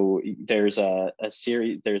also there's a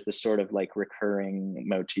series, there's this sort of like recurring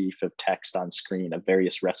motif of text on screen of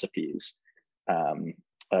various recipes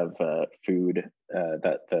of food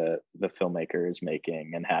that the filmmaker is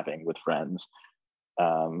making and having with friends.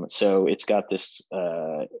 So it's got this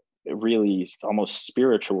really almost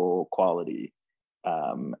spiritual quality,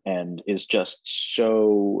 and is just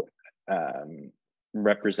so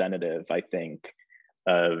representative, I think,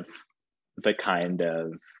 of the kind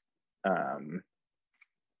of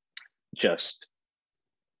just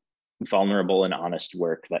vulnerable and honest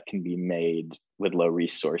work that can be made with low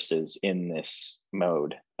resources in this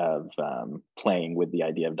mode of playing with the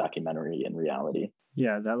idea of documentary and reality.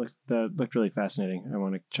 Yeah, that looked really fascinating. I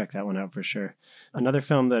want to check that one out for sure. Another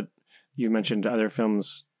film that you mentioned, other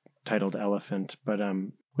films titled Elephant, but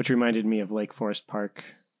which reminded me of Lake Forest Park,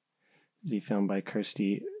 the film by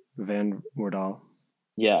Kirsty Van Werdal.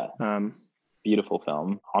 Yeah, beautiful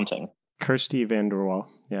film, haunting. Kirsty Van der Wal,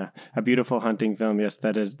 yeah, a beautiful hunting film. Yes,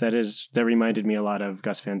 that reminded me a lot of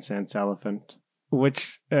Gus Van Sant's Elephant,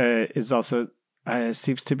 which is also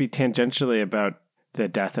seems to be tangentially about the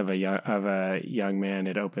death of a young man.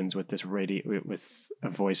 It opens with this with a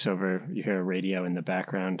voiceover. You hear a radio in the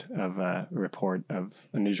background of a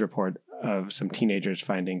news report of some teenagers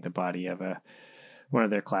finding the body of one of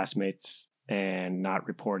their classmates and not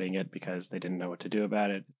reporting it because they didn't know what to do about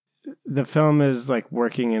it. The film is like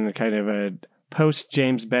working in a kind of a post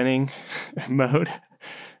James Benning mode,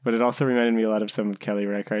 but it also reminded me a lot of some of Kelly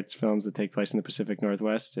Reichardt's films that take place in the Pacific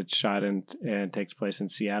Northwest. It's shot and takes place in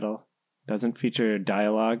Seattle. Doesn't feature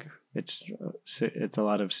dialogue. It's a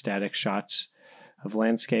lot of static shots of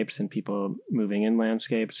landscapes and people moving in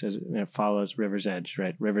landscapes. And it follows River's Edge,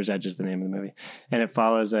 right? River's Edge is the name of the movie, and it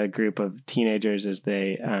follows a group of teenagers as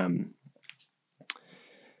they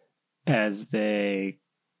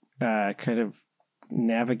kind of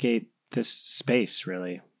navigate this space,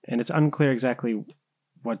 really. And it's unclear exactly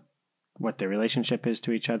what their relationship is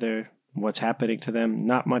to each other, what's happening to them.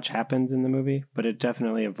 Not much happens in the movie, but it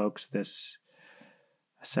definitely evokes a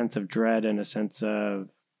sense of dread and a sense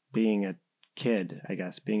of being a kid, I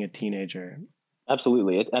guess, being a teenager.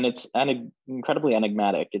 Absolutely. And it's incredibly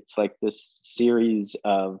enigmatic. It's like this series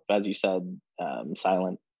of, as you said,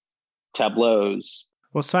 silent tableaus.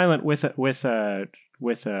 Well, silent with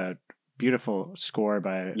a beautiful score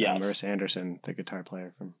by Maurice Anderson, the guitar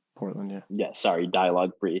player from Portland. Yeah. Sorry,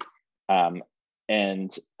 dialogue free, and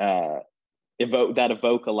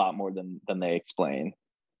evoke a lot more than they explain,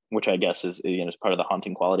 which I guess is part of the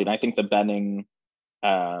haunting quality. And I think the Benning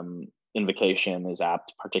invocation is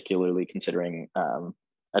apt, particularly considering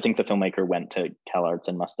I think the filmmaker went to CalArts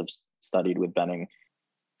and must have studied with Benning.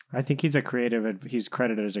 I think he's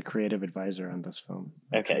credited as a creative advisor on this film.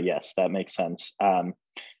 Okay, yes, that makes sense.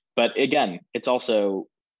 But again, it's also,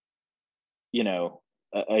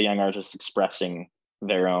 a young artist expressing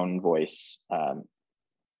their own voice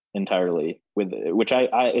entirely, which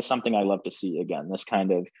I is something I love to see. Again, this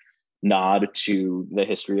kind of nod to the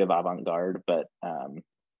history of avant-garde, but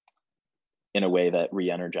in a way that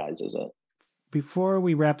re-energizes it. Before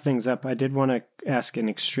we wrap things up, I did want to ask an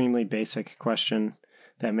extremely basic question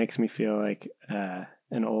that makes me feel like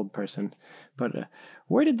an old person. But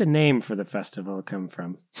where did the name for the festival come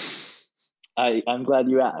from? I'm glad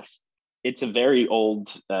you asked. It's a very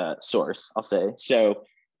old source, I'll say. So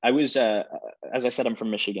I was, as I said, I'm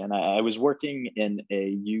from Michigan. I was working in a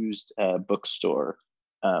used bookstore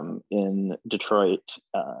in Detroit,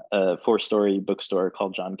 a 4-story bookstore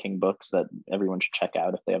called John King Books that everyone should check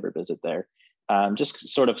out if they ever visit there. Just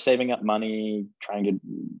sort of saving up money, trying to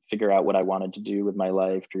figure out what I wanted to do with my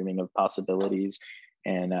life, dreaming of possibilities.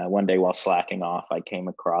 And one day while slacking off, I came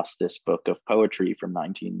across this book of poetry from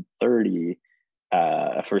 1930,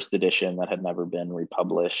 a first edition that had never been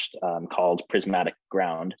republished, called Prismatic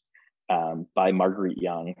Ground, by Marguerite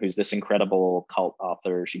Young, who's this incredible cult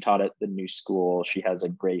author. She taught at the New School. She has a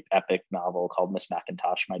great epic novel called Miss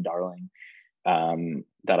Mackintosh, My Darling,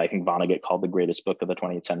 that I think Vonnegut called the greatest book of the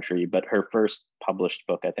 20th century. But her first published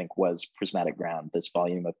book, I think, was Prismatic Ground, this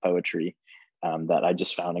volume of poetry that I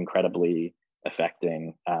just found incredibly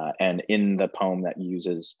affecting. And in the poem that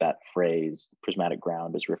uses that phrase, Prismatic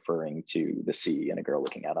Ground is referring to the sea and a girl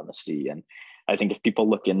looking out on the sea. And I think if people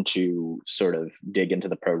look into, sort of dig into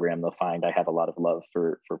the program, they'll find I have a lot of love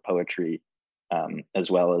for poetry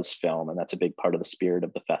as well as film. And that's a big part of the spirit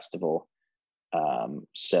of the festival.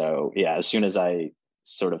 So yeah, as soon as I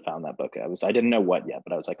sort of found that book, I didn't know what yet,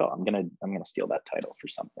 but I was like, oh, I'm gonna steal that title for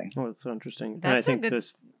something. Oh, that's so interesting. That's and I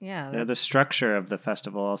think the structure of the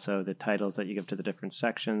festival, also the titles that you give to the different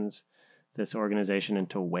sections, this organization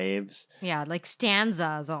into waves. Yeah, like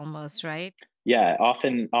stanzas almost, right? Yeah,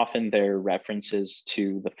 often they're references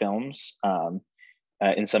to the films.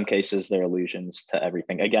 In some cases, they're allusions to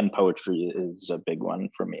everything. Again, poetry is a big one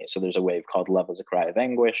for me. So there's a wave called Love is a Cry of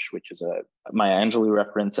Anguish, which is a Maya Angelou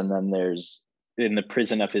reference. And then there's In the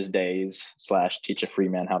Prison of His Days / Teach a Free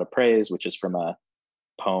Man How to Praise, which is from a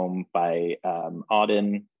poem by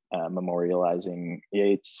Auden, memorializing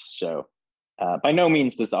Yeats. So by no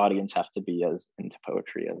means does the audience have to be as into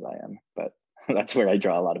poetry as I am, but that's where I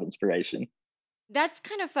draw a lot of inspiration. That's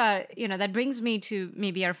kind of that brings me to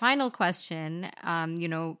maybe our final question.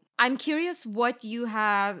 I'm curious what you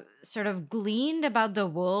have sort of gleaned about the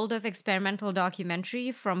world of experimental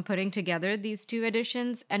documentary from putting together these two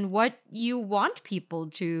editions, and what you want people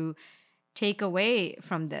to take away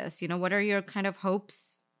from this. What are your kind of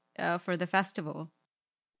hopes for the festival?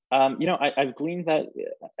 I've gleaned that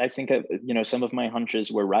I think, some of my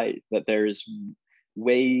hunches were right, that there's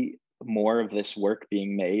way more of this work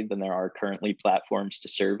being made than there are currently platforms to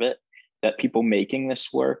serve it, that people making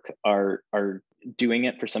this work are doing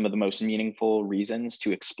it for some of the most meaningful reasons,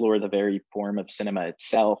 to explore the very form of cinema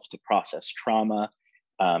itself, to process trauma,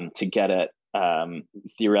 to get at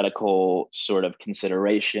theoretical sort of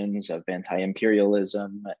considerations of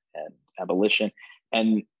anti-imperialism and abolition,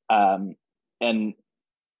 and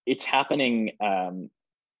it's happening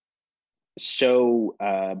so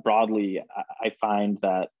broadly. I find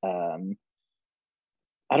that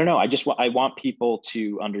I don't know. I want people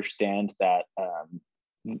to understand that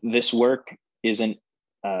this work isn't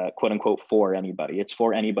quote unquote for anybody. It's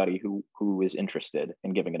for anybody who is interested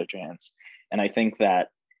in giving it a chance. And I think that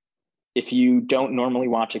if you don't normally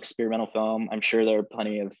watch experimental film, I'm sure there are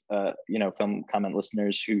plenty of film comment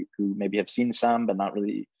listeners who maybe have seen some but not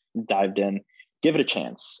really dived in. Give it a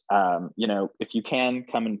chance. If you can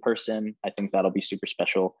come in person, I think that'll be super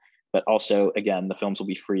special. But also, again, the films will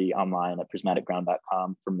be free online at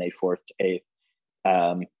prismaticground.com from May 4th to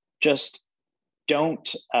 8th. Just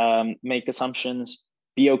don't make assumptions.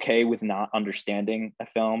 Be okay with not understanding a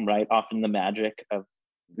film, right? Often the magic of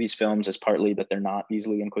these films is partly that they're not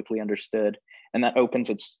easily and quickly understood. And that opens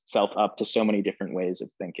itself up to so many different ways of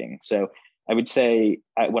thinking. So I would say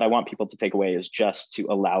what I want people to take away is just to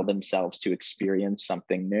allow themselves to experience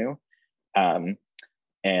something new.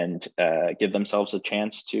 And give themselves a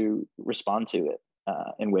chance to respond to it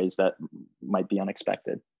in ways that might be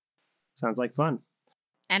unexpected. Sounds like fun.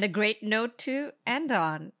 And a great note to end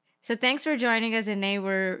on. So thanks for joining us, Inney.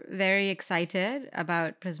 We're very excited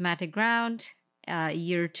about Prismatic Ground,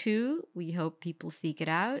 year 2. We hope people seek it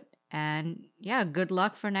out. And yeah, good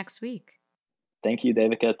luck for next week. Thank you,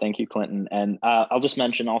 Devika. Thank you, Clinton. And I'll just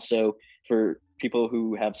mention also, for people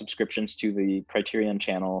who have subscriptions to the Criterion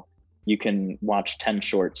channel, you can watch 10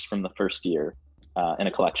 shorts from the first year in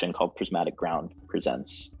a collection called Prismatic Ground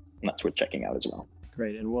Presents. And that's worth checking out as well.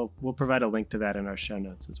 Great. And we'll provide a link to that in our show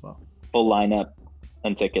notes as well. Full lineup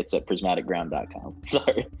and tickets at prismaticground.com.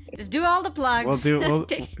 Sorry. Just do all the plugs.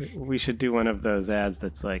 We should do one of those ads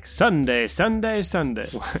that's like, Sunday, Sunday, Sunday.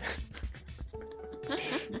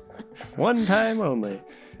 One time only.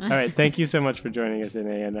 All right. Thank you so much for joining us,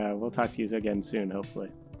 Inney. And we'll talk to you again soon, hopefully.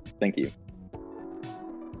 Thank you.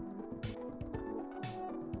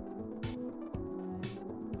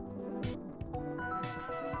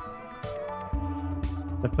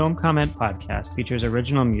 The Film Comment podcast features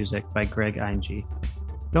original music by Greg Einge.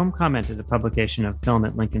 Film Comment is a publication of Film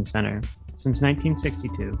at Lincoln Center. Since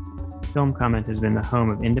 1962, Film Comment has been the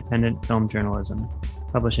home of independent film journalism,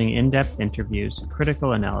 publishing in-depth interviews,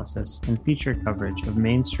 critical analysis, and feature coverage of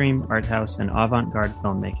mainstream, art house, and avant-garde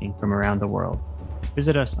filmmaking from around the world.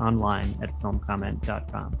 Visit us online at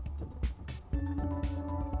filmcomment.com.